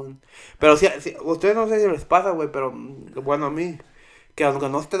del mood. Pero si ustedes no sé si les pasa, güey, pero bueno, a mí, que aunque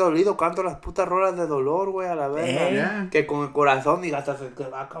no esté dolido, canto las putas rolas de dolor, güey, a la verga. Yeah. Que con el corazón y hasta se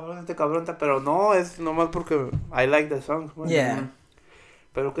va, cabrón, este cabrón, pero no, es nomás porque I like the song. Güey. Yeah.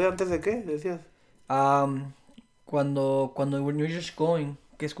 ¿Pero qué? ¿Antes de qué? Decías. Cuando when you're just going,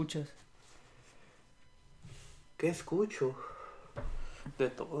 ¿qué escuchas? ¿Qué escucho? De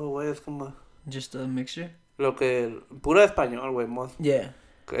todo, güey, es como Just a mixture. lo que, puro español, güey, Yeah.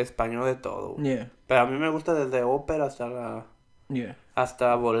 español de todo, güey. Yeah. Pero a mí me gusta desde ópera Yeah.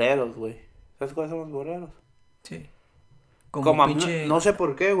 hasta boleros, güey. ¿Sabes cuáles son los boleros? Sí. Como a mí, pinche... no sé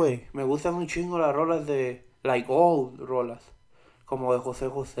por qué, güey. Me gustan un chingo las rolas de, like, old rolas. Como de José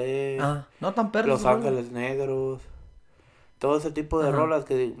José, no tan perros. Los rola. Ángeles Negros. Todo ese tipo de Ajá. rolas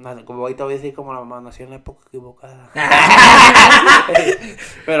que, como ahorita voy a decir, como la mamá nació en la época equivocada.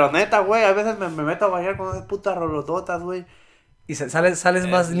 Pero neta, güey, a veces me meto a bañar con esas putas rolototas, güey. Y sales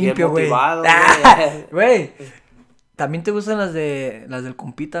más Bien limpio, güey. motivado, güey. Güey. También te gustan las del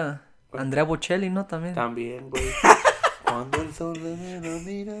compita Andrea Bocelli, ¿no? También. También, güey. Cuando el sol me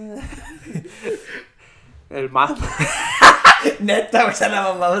denomina. El más. Neta, güey, se la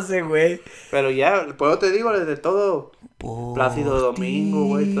mamaba ese güey. Pero ya, pues yo te digo, desde todo. Plácido Domingo,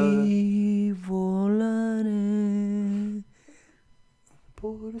 güey, todo. Y volaré.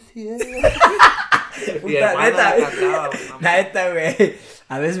 Por cielo. Puta, neta, neta, güey.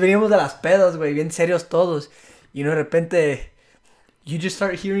 A veces veníamos de las pedas, güey, bien serios todos. Y de repente, you just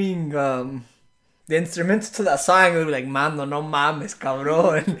start hearing the instruments to that song. Y like, mano, no mames,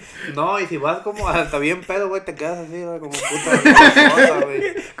 cabrón. No, y si vas como hasta bien pedo, güey, te quedas así, güey, como puta güey.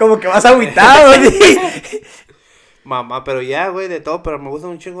 Como que vas agüitado, güey. Mamá, pero ya, güey, de todo, pero me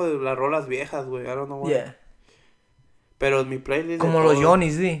gustan un chingo de las rolas viejas, güey, I don't know why. Yeah. Pero en mi playlist. Como de los todo.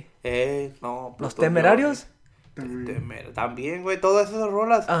 Johnny's, sí. No. ¿Los putos Temerarios? Johnny's. También, güey, todas esas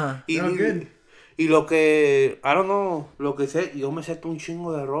rolas. Ajá. Y, Oh, good. y lo que, I don't know, lo que sé, yo me sé un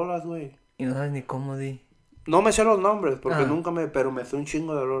chingo de rolas, güey. Y no sabes ni cómo, di. No me sé los nombres, porque Ah. pero me sé un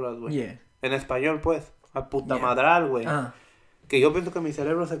chingo de rolas, güey. Yeah. En español, pues, a puta Yeah. madral, güey. Ah. Que yo pienso que mi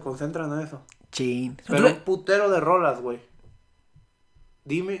cerebro se concentra en eso. Chin. Pero un putero de rolas, güey.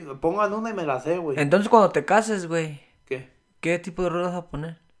 Dime, pongan una y me la sé, güey. Entonces, cuando te cases, güey, ¿Qué? ¿qué tipo de rolas vas a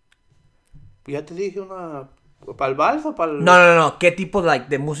poner? Ya te dije ¿Para el vals o para el...? No. ¿Qué tipo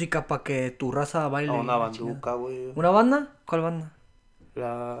de música para que tu raza baile? Una banduca, güey. ¿Una banda? ¿Cuál banda?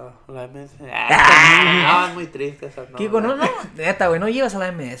 La MS. Ah, es muy triste esa. No, Kiko, no. Neta, güey, no llevas a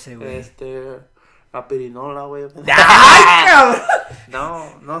la MS, güey. La pirinola, güey. ¡Ay, cabrón!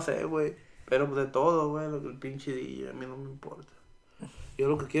 No sé, güey. Pero de todo, güey. El pinche DJ, a mí no me importa. Yo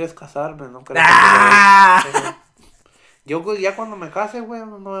lo que quiero es casarme, no creo ¡Ah! Yo ya cuando me case, güey,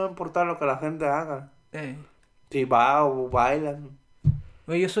 no me va a importar lo que la gente haga. Eh. Si va o bailan.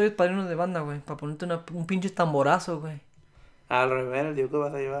 Güey, yo soy el padrino de banda, güey. Para ponerte un pinche tamborazo, güey. Al revés, digo, ¿qué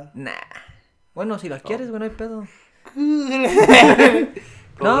vas a llevar? Nah. Bueno, si la quieres, güey, no hay pedo.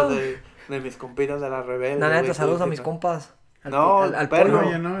 No. De mis compitas de la rebelde. La neta, saludos a mis compas. Al perro.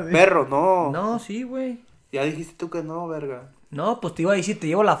 perro. No, Perro, no. No, sí, güey. Ya dijiste tú que no, verga. No, pues te iba a decir, te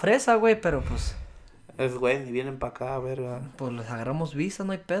llevo la fresa, güey, pero pues... Es güey, ni vienen para acá, verga. Pues les agarramos visa,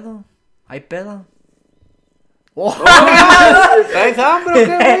 no hay pedo. Hay pedo. ¡Oh! ¿Traes hambre o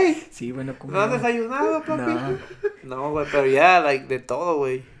qué, güey? Sí, bueno, como... ¿No has desayunado, papi? No. No, güey, pero ya, de todo,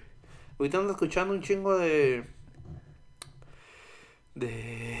 güey. Ahorita ando escuchando un chingo de...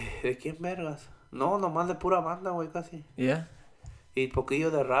 ¿De quién, vergas? No, nomás de pura banda, güey, casi. ¿Ya? Y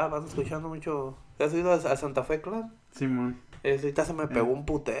poquillo de rap, ando escuchando mucho... ¿Has ido a Santa Fe Clan? Simón. Ahorita se me pegó un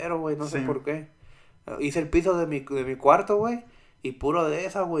putero, güey, no sé Sí. por qué. Hice el piso de mi cuarto, güey, y puro de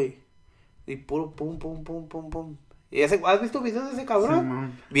esa, güey. Y puro pum, pum, pum, pum, pum. Y ¿has visto videos de ese cabrón?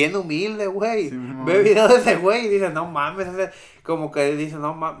 Simón. Bien humilde, güey. Simón. Ve videos de ese güey y dice, no mames, como que dice,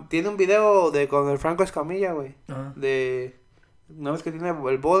 no mames. Tiene un video con el Franco Escamilla, güey. Ajá. ¿No ves que tiene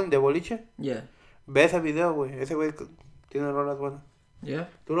el bowling de boliche? Ya. Ve ese video, güey. Ese güey tiene rolas buenas. Ya.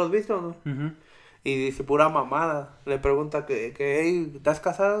 ¿Tú lo has visto o no? Ujú. Y dice, pura mamada. Le pregunta hey, ¿estás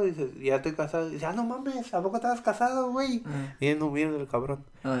casado? Y dice, ya estoy casado. Y dice, no mames, ¿a poco estás casado, güey? Ah. Bien humilde el cabrón.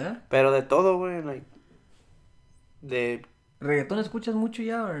 Ah, ¿ya? Pero de todo, güey, ¿Reggaetón escuchas mucho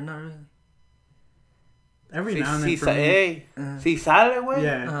ya o no? Really? Every Si, now and si, then for me. ey, Ajá. si sale, güey.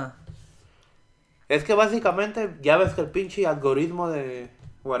 Yeah. Ajá. Es que básicamente, ya ves que el pinche algoritmo de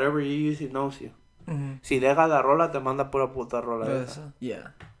whatever you use, it knows you. Ujú. Si dejas la rola, te manda pura puta rola. de esa. Eso.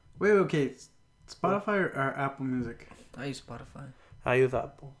 Yeah. Wait, okay. Spotify or Apple Music? I use Spotify. I use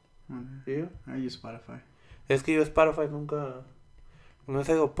Apple. Okay. ¿Sí? I use Spotify. Es que yo Spotify nunca... No he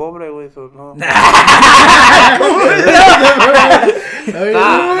sido pobre, güey, eso no.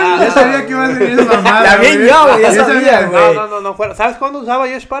 Ya sabía que iba a decir esa mamada. También güey. yo, güey, ya sabía, güey. No fuera. ¿Sabes cuándo usaba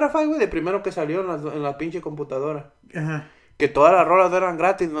yo Spotify, güey? De primero que salió en la pinche computadora. Ajá. Que todas las rolas eran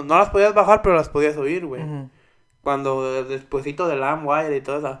gratis. No las podías bajar, pero las podías oír, güey. Ujú. Cuando despuesito de LimeWire y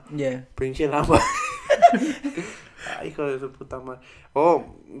toda esa Yeah. pinche LimeWire. Ay, hijo de su puta madre.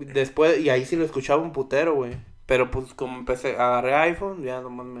 Después, y ahí sí lo escuchaba un putero, güey. Pero pues como agarré iPhone, ya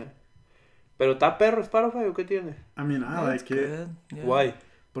nomás Pero ¿está perro Spotify o qué tiene? I mean, I like it. Good. Yeah. Why?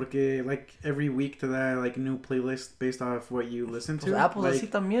 Porque, like, every week te da, like, new playlist based off what you listen to. Pues Apple like, así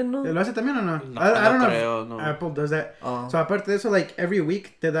también, ¿no? ¿Lo hace también o no? No, I don't no know creo, if no. Apple does that. Oh. So, aparte de eso, like, every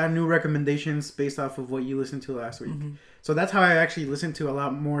week te da new recommendations based off of what you listened to last week. Mhm. So that's how I actually listen to a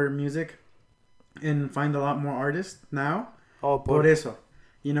lot more music and find a lot more artists now. Por eso,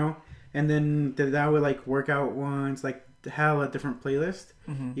 you know? And then te da with, like, workout ones, like, have a different playlist.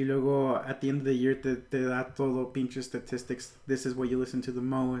 Mhm. Y luego, at the end of the year, te da todo pinche statistics. This is what you listen to the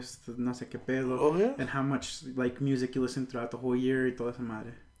most, no sé qué pedo. Oh, yeah? And how much, like, music you listen throughout the whole year y toda esa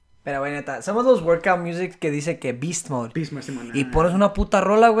madre. Pero, güey, neta, some of those workout music que dice que Beast Mode. Beast Mode, Simón. Y pones una puta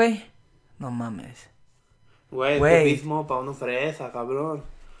rola, güey. No mames. Güey, Güey. es mismo para uno fresa, cabrón.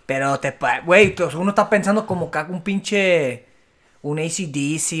 Pero güey, uno está pensando como que un pinche... Un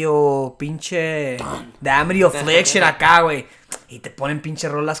AC/DC o pinche... Damned Affliction acá, güey. Y te ponen pinche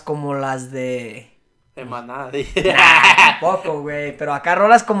rolas como las de... De manada. Poco, güey. Pero acá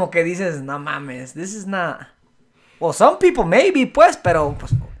rolas como que dices, no mames, this is not... Well, some people maybe, pues, pero...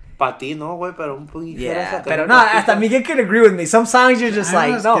 Pues, Para ti no, güey, pero un poquito yeah, pero no, hasta Miguel can agree with me. Some songs you're just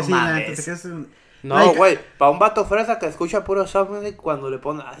like, no mames. No, Like- güey, para un vato fresa que escucha puro soft music cuando le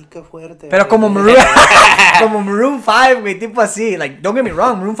pone, ay, qué fuerte. Pero güey". como Maroon... como Maroon 5, güey, tipo así. Like, don't get me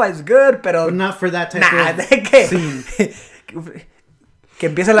wrong, Maroon 5 is good, pero... But not for that type Nah, of de que... scene. que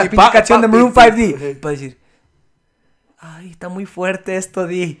empieza la Y pinche canción de Maroon 5 sí. D. Para decir... Ay, está muy fuerte esto,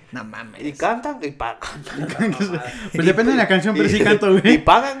 D. No mames. Y cantan y pagan. Pues depende de la canción, pero sí canto, Y güey.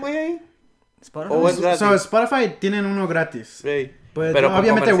 pagan, güey, ahí. Spotify. O es gratis. So, Spotify tienen uno gratis. Sí. But Pero con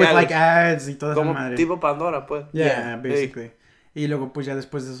obviamente with comerciales. like ads y toda esa Como madre. tipo Pandora, pues. Yeah, Yeah. basically. Y luego pues ya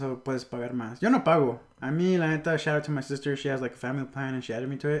después de eso puedes pagar más. Yo no pago. A mí la neta, shout out to my sister, she has like a family plan and she added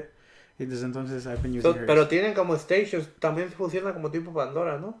me to it. Y desde entonces I've been using hers. Pero tienen como stations, también funciona como tipo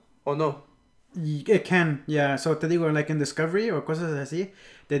Pandora, ¿no? ¿O no? It can, yeah. So te digo, like in Discovery o cosas así,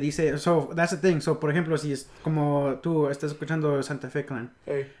 te dice, so that's the thing. So, por ejemplo, si es como tú estás escuchando Santa Fe Clan,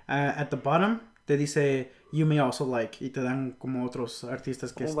 at the bottom te dice, you may also like, y te dan como otros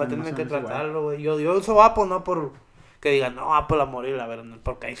artistas que Va a están tener más o que menos igual. tratarlo, güey. Yo uso Apple no por que digan, no, Apple a morir, la verdad,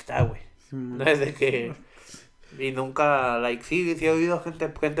 porque ahí está, güey. No es de que... Y nunca, like, sí he oído gente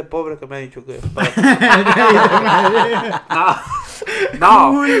pobre que me ha dicho que...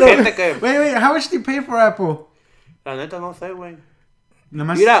 No, gente que... Wait, how much do you pay for Apple? La neta no sé, güey.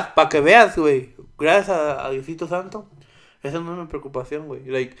 Nomás... Mira, para que veas, güey. Gracias a Diosito Santo. Esa no es mi preocupación, güey.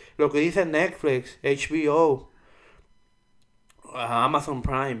 Like, lo que dice Netflix, HBO, Amazon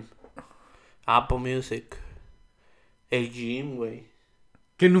Prime, Apple Music, el gym, güey.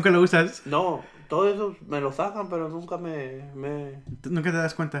 ¿Que nunca lo usas? No, todo eso me lo sacan, pero nunca Nunca te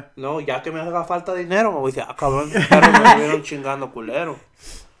das cuenta. No, ya que me haga falta dinero, me voy a decir, cabrón, pero me estuvieron chingando culero.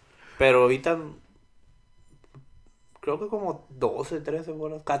 Pero ahorita, creo que como 12, 13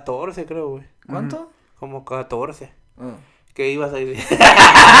 horas, 14 creo, güey. ¿Cuánto? Como 14. Ah. ¿Qué ibas a decir?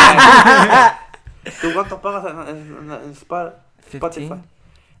 ¿Tú cuánto pagas en Spotify? 15.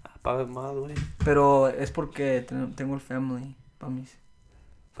 Pagas más, güey. Pero es porque tengo el family. Para mis...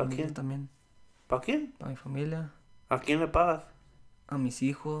 ¿Para familia quién? también. ¿Para quién? Para mi familia. ¿A quién le pagas? A mis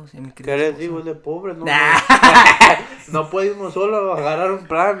hijos y a mi ¿Qué querida les esposa. digo? Es de pobre, ¿no? Nah. No puede uno solo agarrar un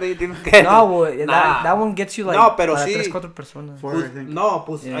plan y tienes que... No, güey. Nah. That one gets you like No, pero para sí. 3-4 personas. For- Pues, I think. no,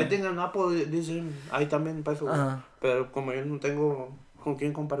 pues Yeah. ahí tengan Apple, dicen, ahí también para eso, güey. Ajá. Pero como yo no tengo con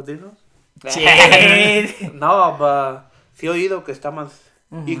quién compartirlos. Shit. No, sí he oído que está más...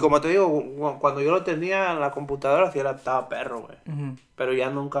 Ujú. Y como te digo, cuando yo lo tenía en la computadora, sí estaba perro, güey. Ujú. Pero ya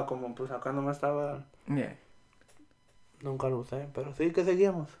nunca, como pues acá no me estaba... Yeah. Nunca lo usé, pero sí que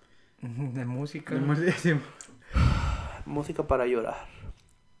seguíamos. De música. Sí. Música para llorar.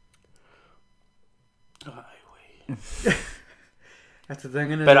 Ay, güey. Hasta te dan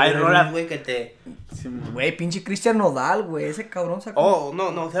ganas Pero de hay llorar, rolas, güey, que te... Sí, man. Güey, pinche Cristian Nodal, güey. Ese cabrón sacó. Oh,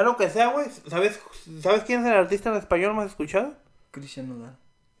 no, sea lo que sea, güey. ¿Sabes quién es el artista en español más escuchado? Cristian Nodal.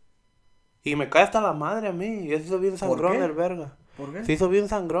 Y me cae hasta la madre a mí. Ya se hizo bien ¿Por sangrón qué? el verga. ¿Por qué? Se hizo bien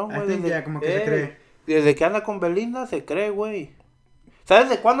sangrón, I güey. think ya como que se cree. Desde que anda con Belinda se cree, güey. ¿Sabes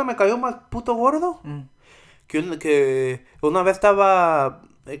de cuándo me cayó más puto gordo? Mm. Que una vez estaba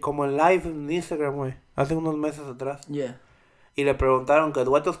como en live en Instagram, güey. Hace unos meses atrás. Yeah. Y le preguntaron que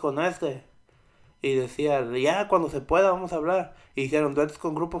duetos con este. Y decía, ya cuando se pueda vamos a hablar. Y dijeron duetos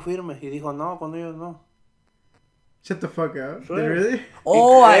con Grupo Firme. Y dijo, no, con ellos no. Shut the fuck up. Sí. Did really?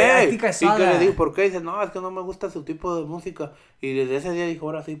 Oh, ¿Y I qué? think I ¿Y saw qué le that. digo? ¿Por qué? Dice, no, es que no me gusta su tipo de música. Y desde ese día dijo,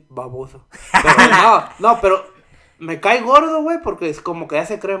 ahora sí, baboso. Pero no, pero me cae gordo, güey, porque es como que ya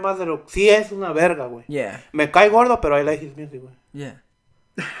se cree más de lo... Sí es una verga, güey. Yeah. Me cae gordo, pero I like his music, güey. Yeah.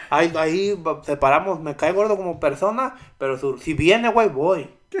 Ahí separamos, me cae gordo como persona, pero si viene, güey, voy.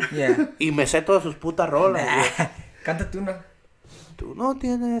 Yeah. Y me sé todas sus putas rolas, güey. Cántate una. Tú no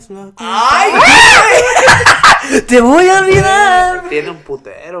tienes la culpa. ¡Ay! ¡Te voy a olvidar! Tiene un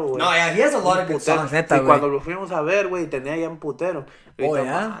putero, güey. No, yeah, he has a lot Un of good putero. songs, neta, Y güey. cuando lo fuimos a ver, güey, tenía ya un putero. Oh, Ahorita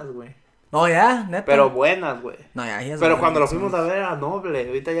 ¿ya? más, güey. No, ya, neta. Pero buenas, güy. No, ya, he has a Pero lot cuando of lo good fuimos a songs. ver era noble.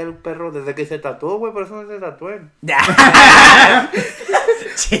 Ahorita ya el perro, desde que se tatuó, güey, por eso no se tatuó. Ya.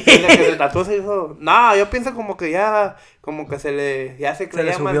 Desde que se tatuó se hizo... No, yo pienso como que ya... Como que ya se le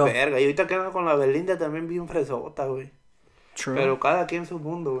creía más subió. verga. Y ahorita queda con la Belinda también bien fresota, güey. True. Pero cada quien su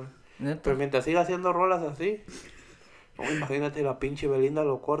mundo, güey. Neta. Pero mientras siga haciendo rolas así... No, imagínate la pinche Belinda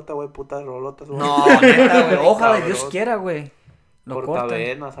lo corta, güey, putas rolotas, güey. No, neta, güey. Ojalá Cabrón. Dios quiera, güey. Lo cortan.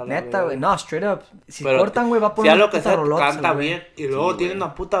 Cortavenas, a la Neta, verga. güey. No, straight up. Si Pero cortan, güey, va a poner sea lo unas que putas sea, rolotas, canta güey. bien. Y luego Sí, tiene güey.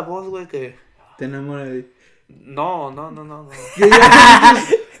 una puta voz, güey, que... Te enamoras de... No.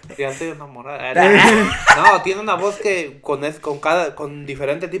 Ya estoy enamorada. No, tiene una voz que con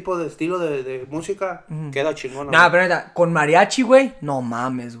diferente tipo de estilo de música Ujú. queda chingona. Nah, güey. pero neta, con mariachi, güey, no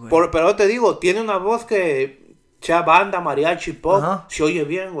mames, güey. Pero te digo, tiene una voz que sea banda, mariachi, pop, Ajá. se oye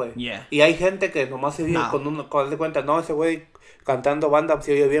bien, güey. Yeah. Y hay gente que nomás se oye No. cuando de cuenta, no, ese güey cantando banda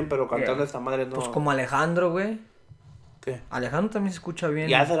se oye bien, pero cantando Yeah. esta madre no. Pues como Alejandro, güey. ¿Qué? Alejandro también se escucha bien.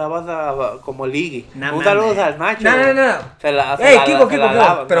 Ya se la vas como Liggy. No Un saludo mames. al Nacho. No. Se la, Ey, se Kiko, se la Kiko.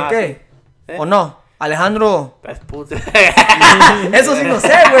 lavan, ¿Pero no, qué? así. ¿Eh? ¿O no? Alejandro. Es puta. Eso sí no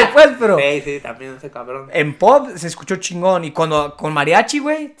sé, güey, pues, pero... Sí, también ese cabrón. En pop se escuchó chingón. Y cuando con mariachi,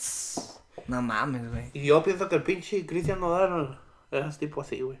 güey... No mames, güey. Y yo pienso que el pinche Cristian Nodal es tipo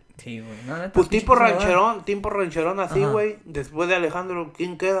así, güey. Sí, güey. No, neta, Pues pinche tipo rancherón así, Ajá. güey. Después de Alejandro,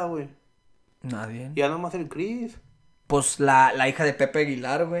 ¿quién queda, güey? Nadie. Ya nomás el Chris. Pues la hija de Pepe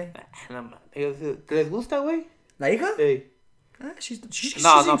Aguilar, güey. ¿Les gusta, güey? ¿La hija? Ey. She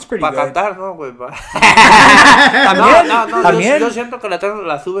No, sings pretty para good. cantar, no, güey. ¿También? No, ¿También? yo siento que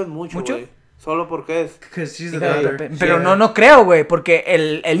la suben mucho, ¿Mucho? güey. Solo porque es. Because she's the Pero, daughter. pero Yeah. no creo, güey, porque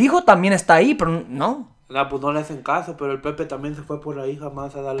el hijo también está ahí, pero no. Pues no le hacen caso, pero el Pepe también se fue por la hija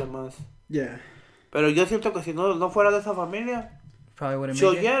más a darle más. Yeah. Pero yo siento que si no fuera de esa familia, Probably wouldn't si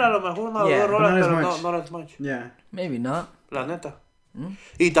make it. oyera a lo mejor una o Yeah, dos rolas, but not as pero much. no as much. Yeah. Maybe not. La neta. Mm.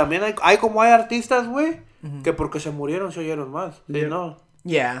 Y también hay como hay artistas, güey, que porque se murieron se oyeron más. Sí, Yep. no.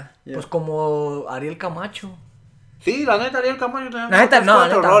 Yeah. Yeah. Pues como Ariel Camacho. Sí, la neta, Ariel Camacho tenía La neta, unas no,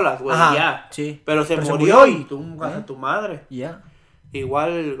 cuatro neta. rolas, güey, Ajá, ya. sí. Pero se Pero murió y y- tú a tu madre. Yeah.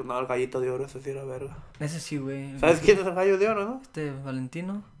 Igual, no, el gallito de oro, ese sí era verga. Ese sí, güey. ¿Sabes quién es el gallo de oro, no?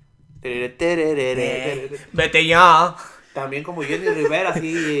 Valentino. También ya. como Jenny Rivera,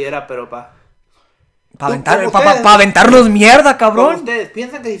 sí era, pero Para ¿Cómo aventar, ustedes? pa aventarnos mierda, ¿Cómo cabrón. ustedes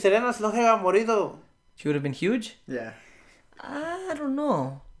piensan que si Selena no se había morido? She would have been huge. Yeah. I don't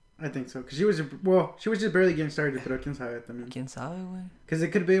know. I think so. Because she was just barely getting started, pero quién sabe también. ¿Quién sabe, güey? Because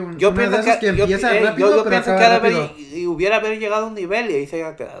it could be una Yo de pienso esas que, yo, empieza yo rápido, pero pienso que acaba hubiera rápido. y hubiera llegado a un nivel y ahí se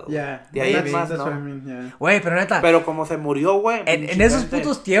había quedado. Yeah. De ahí that's, es más, that's ¿no? what I mean, yeah. Güey, pero neta. Pero como se murió, güey. En pinche esos gente.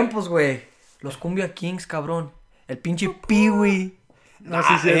 putos tiempos, güey. Los Cumbia Kings, cabrón. El pinche Peewee. No,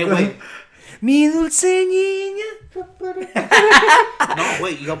 sí, sí. güey. Mi dulce niña. No,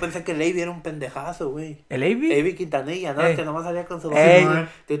 güey, yo pensé que Levi era un pendejazo, güey. ¿El Avi? Levi Quintanilla, ¿no? Ey. Que nomás salía con su Ey. voz.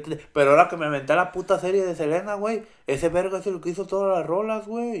 Pero ahora que me aventé la puta serie de Selena, güey. Ese verga es el que hizo todas las rolas,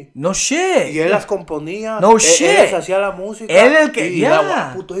 güey. No shit. Y él las componía. No Él shit. hacía la música. Él el que- Y yeah.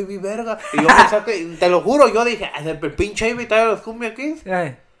 era puto Ivy verga. Y yo pensaba que, te lo juro, yo dije, el pinche Ivy trae los Cumbia Kings.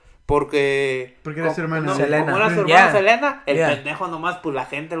 Ay, Porque era su hermana. Selena. Como era su hermana Yeah. Selena, el Yeah. pendejo nomás, pues la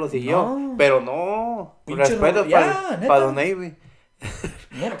gente lo siguió. No. Pero no. Pinche Respeto ya, para neta. Don Ivy.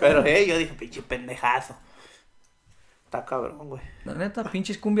 mierda. Pero yo dije, pinche pendejazo. Está cabrón, güey. La neta,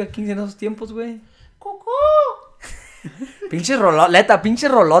 pinches Cumbia Kings en esos tiempos, güey. Pinches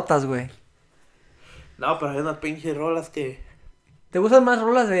rolotas, güey. No, pero hay unas pinches rolas que. ¿Te gustan más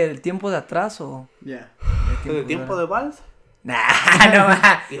rolas del tiempo de atrás o...? Yeah. ¿De tiempo de vals? Nah, no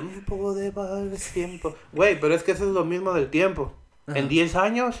más. Tiempo de vals, tiempo. Güey, pero es que eso es lo mismo del tiempo. Ajá. En 10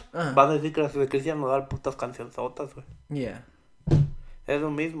 años Ajá. vas a decir que las de Cristian Nodal putas cancionzotas, güey. Yeah, Es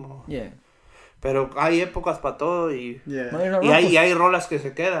lo mismo. yeah. Pero hay épocas para todo y. Yeah. No, no, Y no, hay rolas que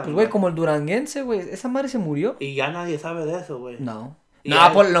se quedan. pues, güey, como el duranguense, güey. ¿Esa madre se murió? Y ya nadie sabe de eso, güey. No. Y No,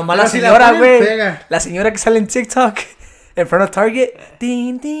 hay- pues lo más Pero la si la señora, ponen, güey. pega. La señora que sale en TikTok. En front of Target.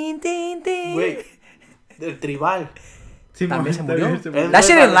 Tin, tin, tin, tin. Güey, del tribal. También se murió. Es- That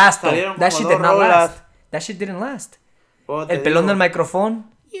shit didn't last, though. salieron That como shit dos did not rolas. last. That shit didn't last. Oh, te El pelón digo. del micrófono.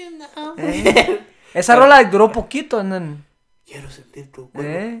 You know. Esa rola duró poquito, and then... Quiero sentir tu cuerpo.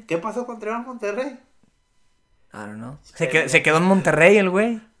 ¿Eh? ¿Qué pasó con Tribal Monterrey? I don't know. Se quedó en Monterrey el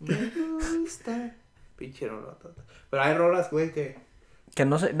güey. Me gusta. Pinche rolota. Pero hay rolas, güey, que. Que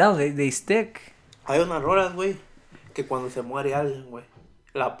no sé. No, they stick. Hay unas rolas, güey, que cuando se muere alguien, güey,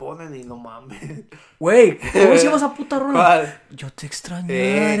 la ponen y no mames. Güey, ¿cómo se llama esa puta rola? ¿Cuál? Yo te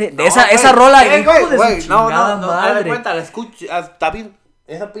extrañaré. No, esa güey. rola, hijo Güey, de güey, su no, chingada no, haz de madre. cuenta, la escucho. Está bien.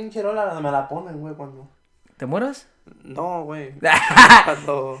 Esa pinche rola me la ponen, güey, cuando. ¿Te mueras? No, güey.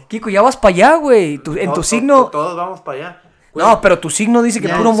 Cuando. Kiko, ya vas para allá, güey. En No, tu signo... Todos vamos para allá. Güey. No, pero tu signo dice que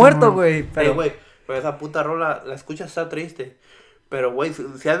Ya, puro sí, muerto, mon. güey. Pero... Güey, pero esa puta rola, la escuchas, está triste. Pero, güey,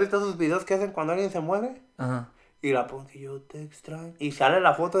 si has visto esos videos que hacen cuando alguien se muere Ajá. y la ponen que yo te extraño. Y sale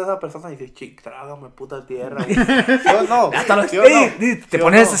la foto de esa persona y dice, chic, trágame puta tierra. güey". ¿Sí o no? Hasta los... ¿Sí o no? Te ¿Sí o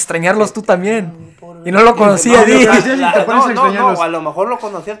pones no? a extrañarlos tú también. Y no lo conocía, No, di. no, Sí, te pones a no, extrañarlos. a lo mejor lo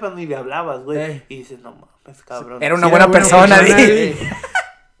conocías, pero ni le hablabas, güey. Ey. Y dices, no mames, cabrón. Era una Sí, buena era buena persona, persona, di.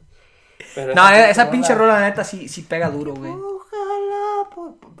 Pero No, esa pinche rola, la neta, sí pega duro, güey. Ojalá,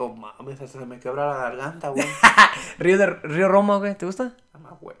 no mames, hasta se me quebra la garganta, güey. Río Roma, güey, ¿te gusta?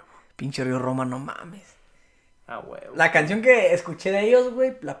 A huevo, Pinche Río Roma, no mames. a huevo. La canción que escuché de ellos,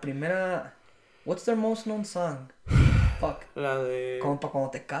 güey, la primera... What's their most known song? Fuck. La de... Como para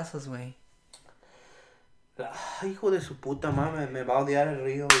cuando te casas, güey. Hijo de su puta madre, me va a odiar el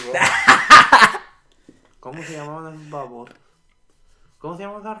río, güey. ¿Cómo se llamaban esos babos? ¿Cómo se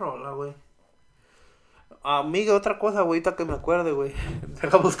llama esa rola, güey? Amiga, otra cosa, güey, ahorita que me acuerde, güey.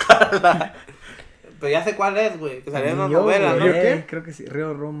 Deja buscarla. Pero ya sé cuál es, güey. Que salía en una Yo, novela, güey, ¿no? ¿Qué? Creo que sí,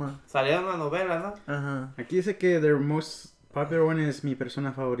 Río Roma. Salía en una novela, ¿no? Ajá. Aquí dice que their most popular one es mi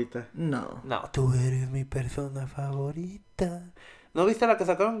persona favorita. No. No, tú eres mi persona favorita. ¿No viste la que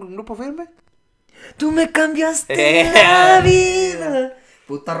sacaron en Grupo Firme? Tú me cambiaste la vida.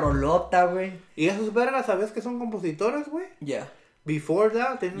 Puta rolota, güey. Y esos vergas, ¿sabes que son compositores, güey? Ya. Before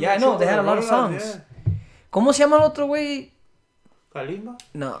that, tenían Yeah, un no, chingo they de had a lot of rolas, songs. ¿Cómo se llama el otro, güey? ¿Kalimba?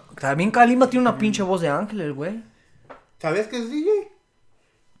 No, también Kalimba tiene una pinche voz de ángel, el güey. ¿Sabes que es DJ?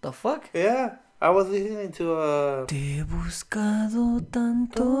 The fuck? Yeah, I was listening to Te he buscado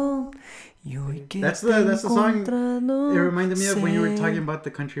tanto y hoy que That's te the song. encontrado, It reminded me of when you were sé talking about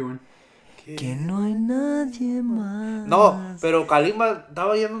the country one. que no hay nadie más. No, pero Kalimba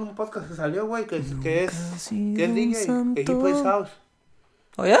estaba oyendo un podcast que salió, güey, que es DJ, que he plays house.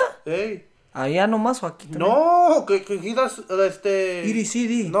 ¿Oh, ya? Hey. ¿Allá nomás o aquí también? No, que gira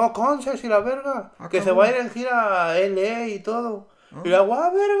EDCD. No, concerts y la verga. Ah, Que se cabrón. va a ir en gira a LA y todo. Y la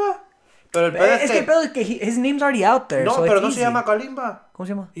verga. Pero el pedo Es que el pedo es que his name's already out there. No, so pero it's no easy. se llama Kalimba. ¿Cómo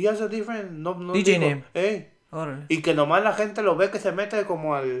se llama? He has a different no DJ dijo. name. Ey. Órale. Y que nomás la gente lo ve que se mete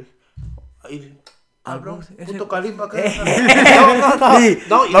como al cabrón, ese- puto Kalimba que Sí,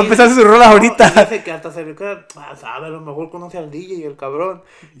 y va a empezar su rola ahorita. y dice que hasta se le queda, sabe, a lo mejor conoce al DJ y el cabrón.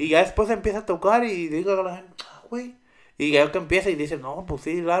 Y ya después empieza a tocar y diga a la gente, güey. Y ya que empieza y dice, no, pues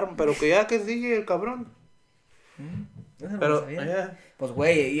sí, claro, pero que ya que es DJ el cabrón. Eso no Pero, lo sabía. yeah. Pues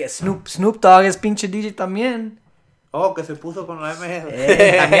güey, y Snoop Dogg es pinche DJ también. Oh, que se puso con la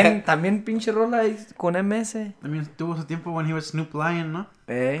MS. También pinche rola ahí con MS. I mean, tuvo su tiempo when he was Snoop Lion, ¿no?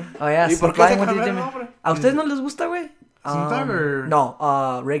 Oh, yeah, ¿Y por Snoop qué se Lion, what cambió did el you nombre? mean? ¿A ustedes no les gusta, güey? Snoop Dogg or-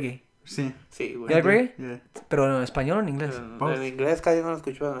 No, reggae. Sí. Sí, güey. ¿Ya reggae? Yeah. Pero en español o en inglés. En inglés casi no lo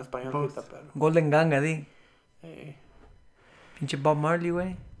escucho, en español Both. ahorita, pero. Golden Ganga, di. Pinche Bob Marley,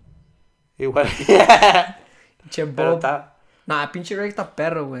 güey. Igual. Pinche Pero Bob. está. Nah, pinche reggae está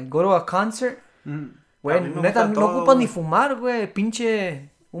perro, güey. Go to a concert. Mm. Güey, A mí me neta, gusta no todo, ocupas güey. ni fumar, güey. Pinche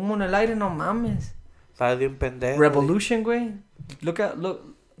humo en el aire, no mames. Está bien pendejo. Revolution, güey.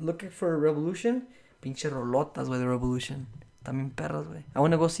 Look for Revolution. Pinche rolotas, güey, de Revolution. También perros, güey. I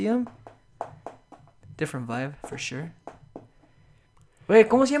wanna go see them. Different vibe, for sure. Güey,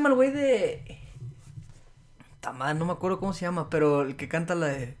 ¿cómo se llama el güey de...? Tamán, no me acuerdo cómo se llama, pero el que canta la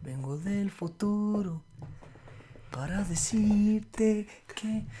de... Vengo del futuro para decirte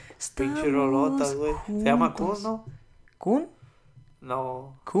que estamos Pinche rolotas, güey. Se llama Kun, juntos. ¿no? ¿Kun?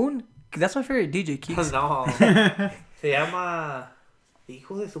 No. ¿Kun? That's my favorite DJ, Keeks. No. Se llama.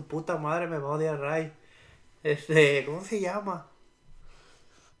 Hijo de su puta madre, me va a odiar Ray. ¿Cómo se llama?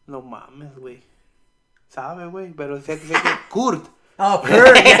 No mames, güey. Sabe, güey, pero sé que Kurt. Oh,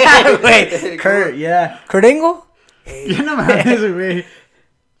 Kurt, yeah, güey. Kurt, yeah. ¿Kurtengo? Ya no mames, güey.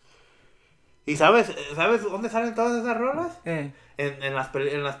 ¿Y sabes dónde salen todas esas rolas? Eh. En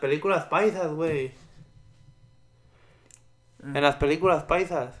las películas paisas, güey. En las películas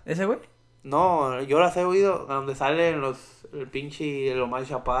paisas. ¿Ese güey? No, yo las he oído donde salen el pinche el Omar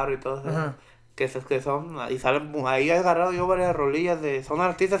Chaparro y todo eso. Ajá. Que son, y salen, ahí he agarrado yo varias rolillas son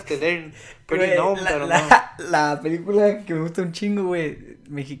artistas que den pretty Güey, known, pero no. la película que me gusta un chingo, güey,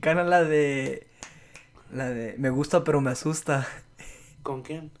 mexicana, la de Me gusta pero me asusta. ¿Con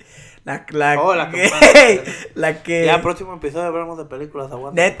quién? La Oh, la que... que- la que... Ya, próximo episodio hablamos de películas,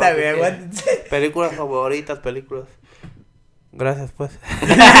 aguanta. Neta, güey, papi, aguántense. películas favoritas, películas. Gracias, pues.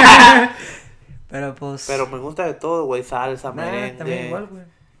 Pero pues... Pero me gusta de todo, güey, salsa, Nah, también merengue, igual, güey.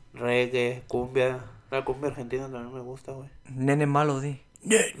 reggae, cumbia. La cumbia argentina también me gusta, güey. Nene malo, di.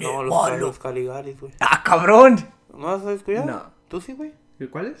 No, los Caligaris, güey. ¡Ah, cabrón! ¿No has escuchado? No. ¿Tú sí, güey? ¿Y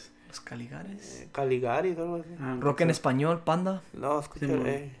cuáles? Los Caligares. Caligaris o algo así. Ah, Rock en español, Panda. No, escucha,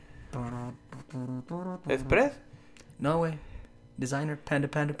 Sí, ¿Express? No, güey. Designer,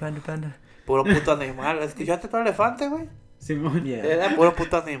 Panda. Puro puto animal. ¿Escuchaste tu elefante, güey? Simón. Yeah. Era puro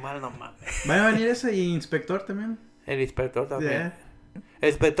puto animal, no mames. ¿Va a venir ese y Inspector también? El inspector también. Yeah.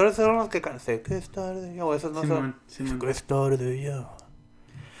 Inspectores son los que cansé que es tarde. O esos no Simón, son. Simón. Que es tarde ya.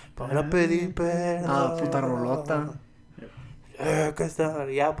 Para pedir perdón. Ah, puta rolota. Que es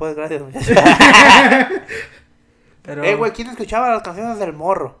tarde. Ya, pues, gracias, muchachos. Pero... Güey, ¿quién escuchaba las canciones del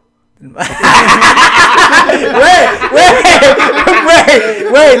morro?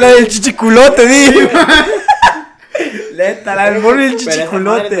 Güey, la del chichiculote, di. Neta, la del morro y el Pero esas madres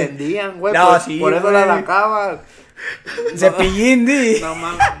chichiculote. vendían, güey. No, pues, sí, por eso güey. la sacaban. Cepillín, di. No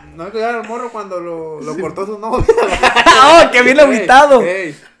mames, no escucharon al morro cuando lo cortó su novia. Oh, que bien agüitado.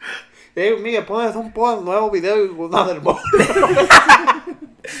 Miguel, pones un nuevo video y uno del morro.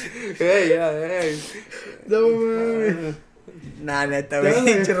 No mames. Nah, neta, güey,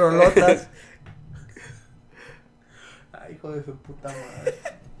 pinche rolotas. Ay, hijo de su puta madre.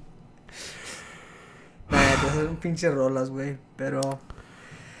 Nah, neta, son pinche rolas, güey. Pero...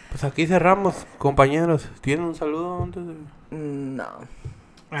 Pues aquí cerramos, compañeros. ¿Tienen un saludo antes de...? No.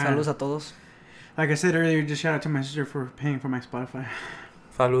 Ah, Saludos a todos. Like I said earlier, just shout out to my sister for paying for my Spotify.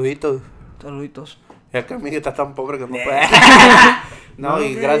 Saluditos. Saluditos. Ya que Miguel está tan pobre que no puede. No, No,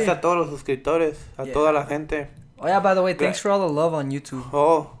 y güey. gracias a todos los suscriptores, a Yeah. toda la gente. Oh, yeah, by the way, thanks for all the love on YouTube.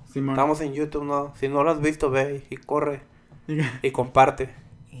 Oh, Simón. estamos en YouTube, ¿no? Si no lo has visto, ve y corre. Y comparte.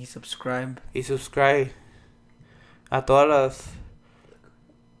 Y subscribe. Y subscribe. A todas las...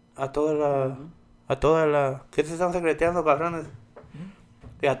 A toda la... ¿Qué se están secreteando, cabrones?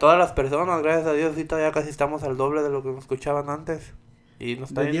 Y a todas las personas, gracias a Dios, ya casi estamos al doble de lo que nos escuchaban antes. Y nos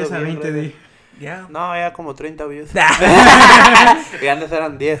está De yendo 10 a bien, 20 gracias. de... Yeah. No, ya como 30 views. Y antes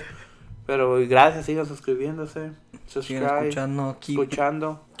eran 10. Pero gracias, sigan suscribiéndose. Sigan Subscribe. escuchando.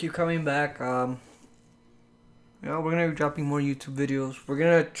 Escuchando. Keep coming back. Yeah, we're gonna be dropping more YouTube videos. We're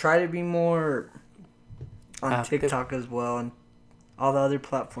gonna try to be more on Active. TikTok as well and all the other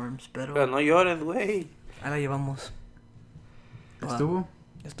platforms. Pero Pero no llores, güey. ahí la llevamos. ¿Estuvo?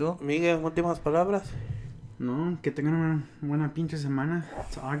 ¿Estuvo? Miguel, últimas palabras. No, que tengan una buena pinche semana.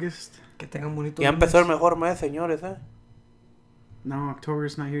 It's August. Que tengan bonito. Ya empezó el lunes. mejor mes, señores, No,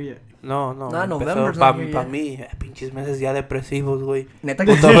 October's not here yet. No, No, empezó November's para not here mí, pinches meses ya depresivos, güey. Neta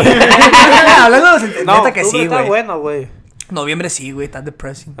que sí. Puto- Hablando de No, neta que octubre sí, está güey. bueno, güey. Noviembre sí, güey, está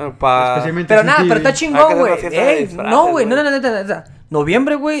depressing. Especialmente Pero sin nada, ti, pero está Hay que chingón, hacer güey. una fiesta de Ey, disfraces, no, güey, güey. no, neta.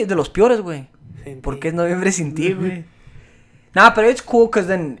 Noviembre, güey, de los peores, güey. Porque es noviembre sin ti, güey. Nah, pero it's cool because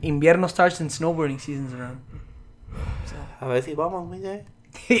then invierno starts and snowboarding season's around. A ver si vamos, Miguel.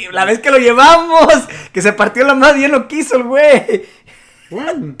 Y la vez que lo llevamos, que se partió la madre y él no quiso el güey.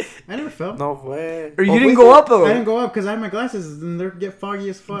 When? I never fell. No fue. Or you ¿O didn't fuiste? go up, I didn't though. go up because I had my glasses and they get foggy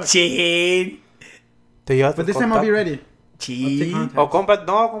as fuck. Chin. Te llevas But tus this time I'll be contactos. ready. I'll take Chin. contacts. O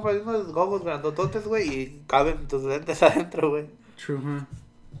compra unos goggles grandototes, güey, y caben tus lentes adentro, güey. True, huh?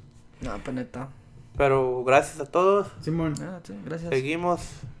 No, pues neta. Pero gracias a todos. Simón. Ah, sí, gracias.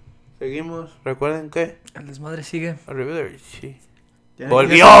 Seguimos. Recuerden que. El desmadre sigue. Arrivederci. Ya-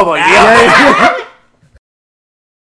 Volvió. ya-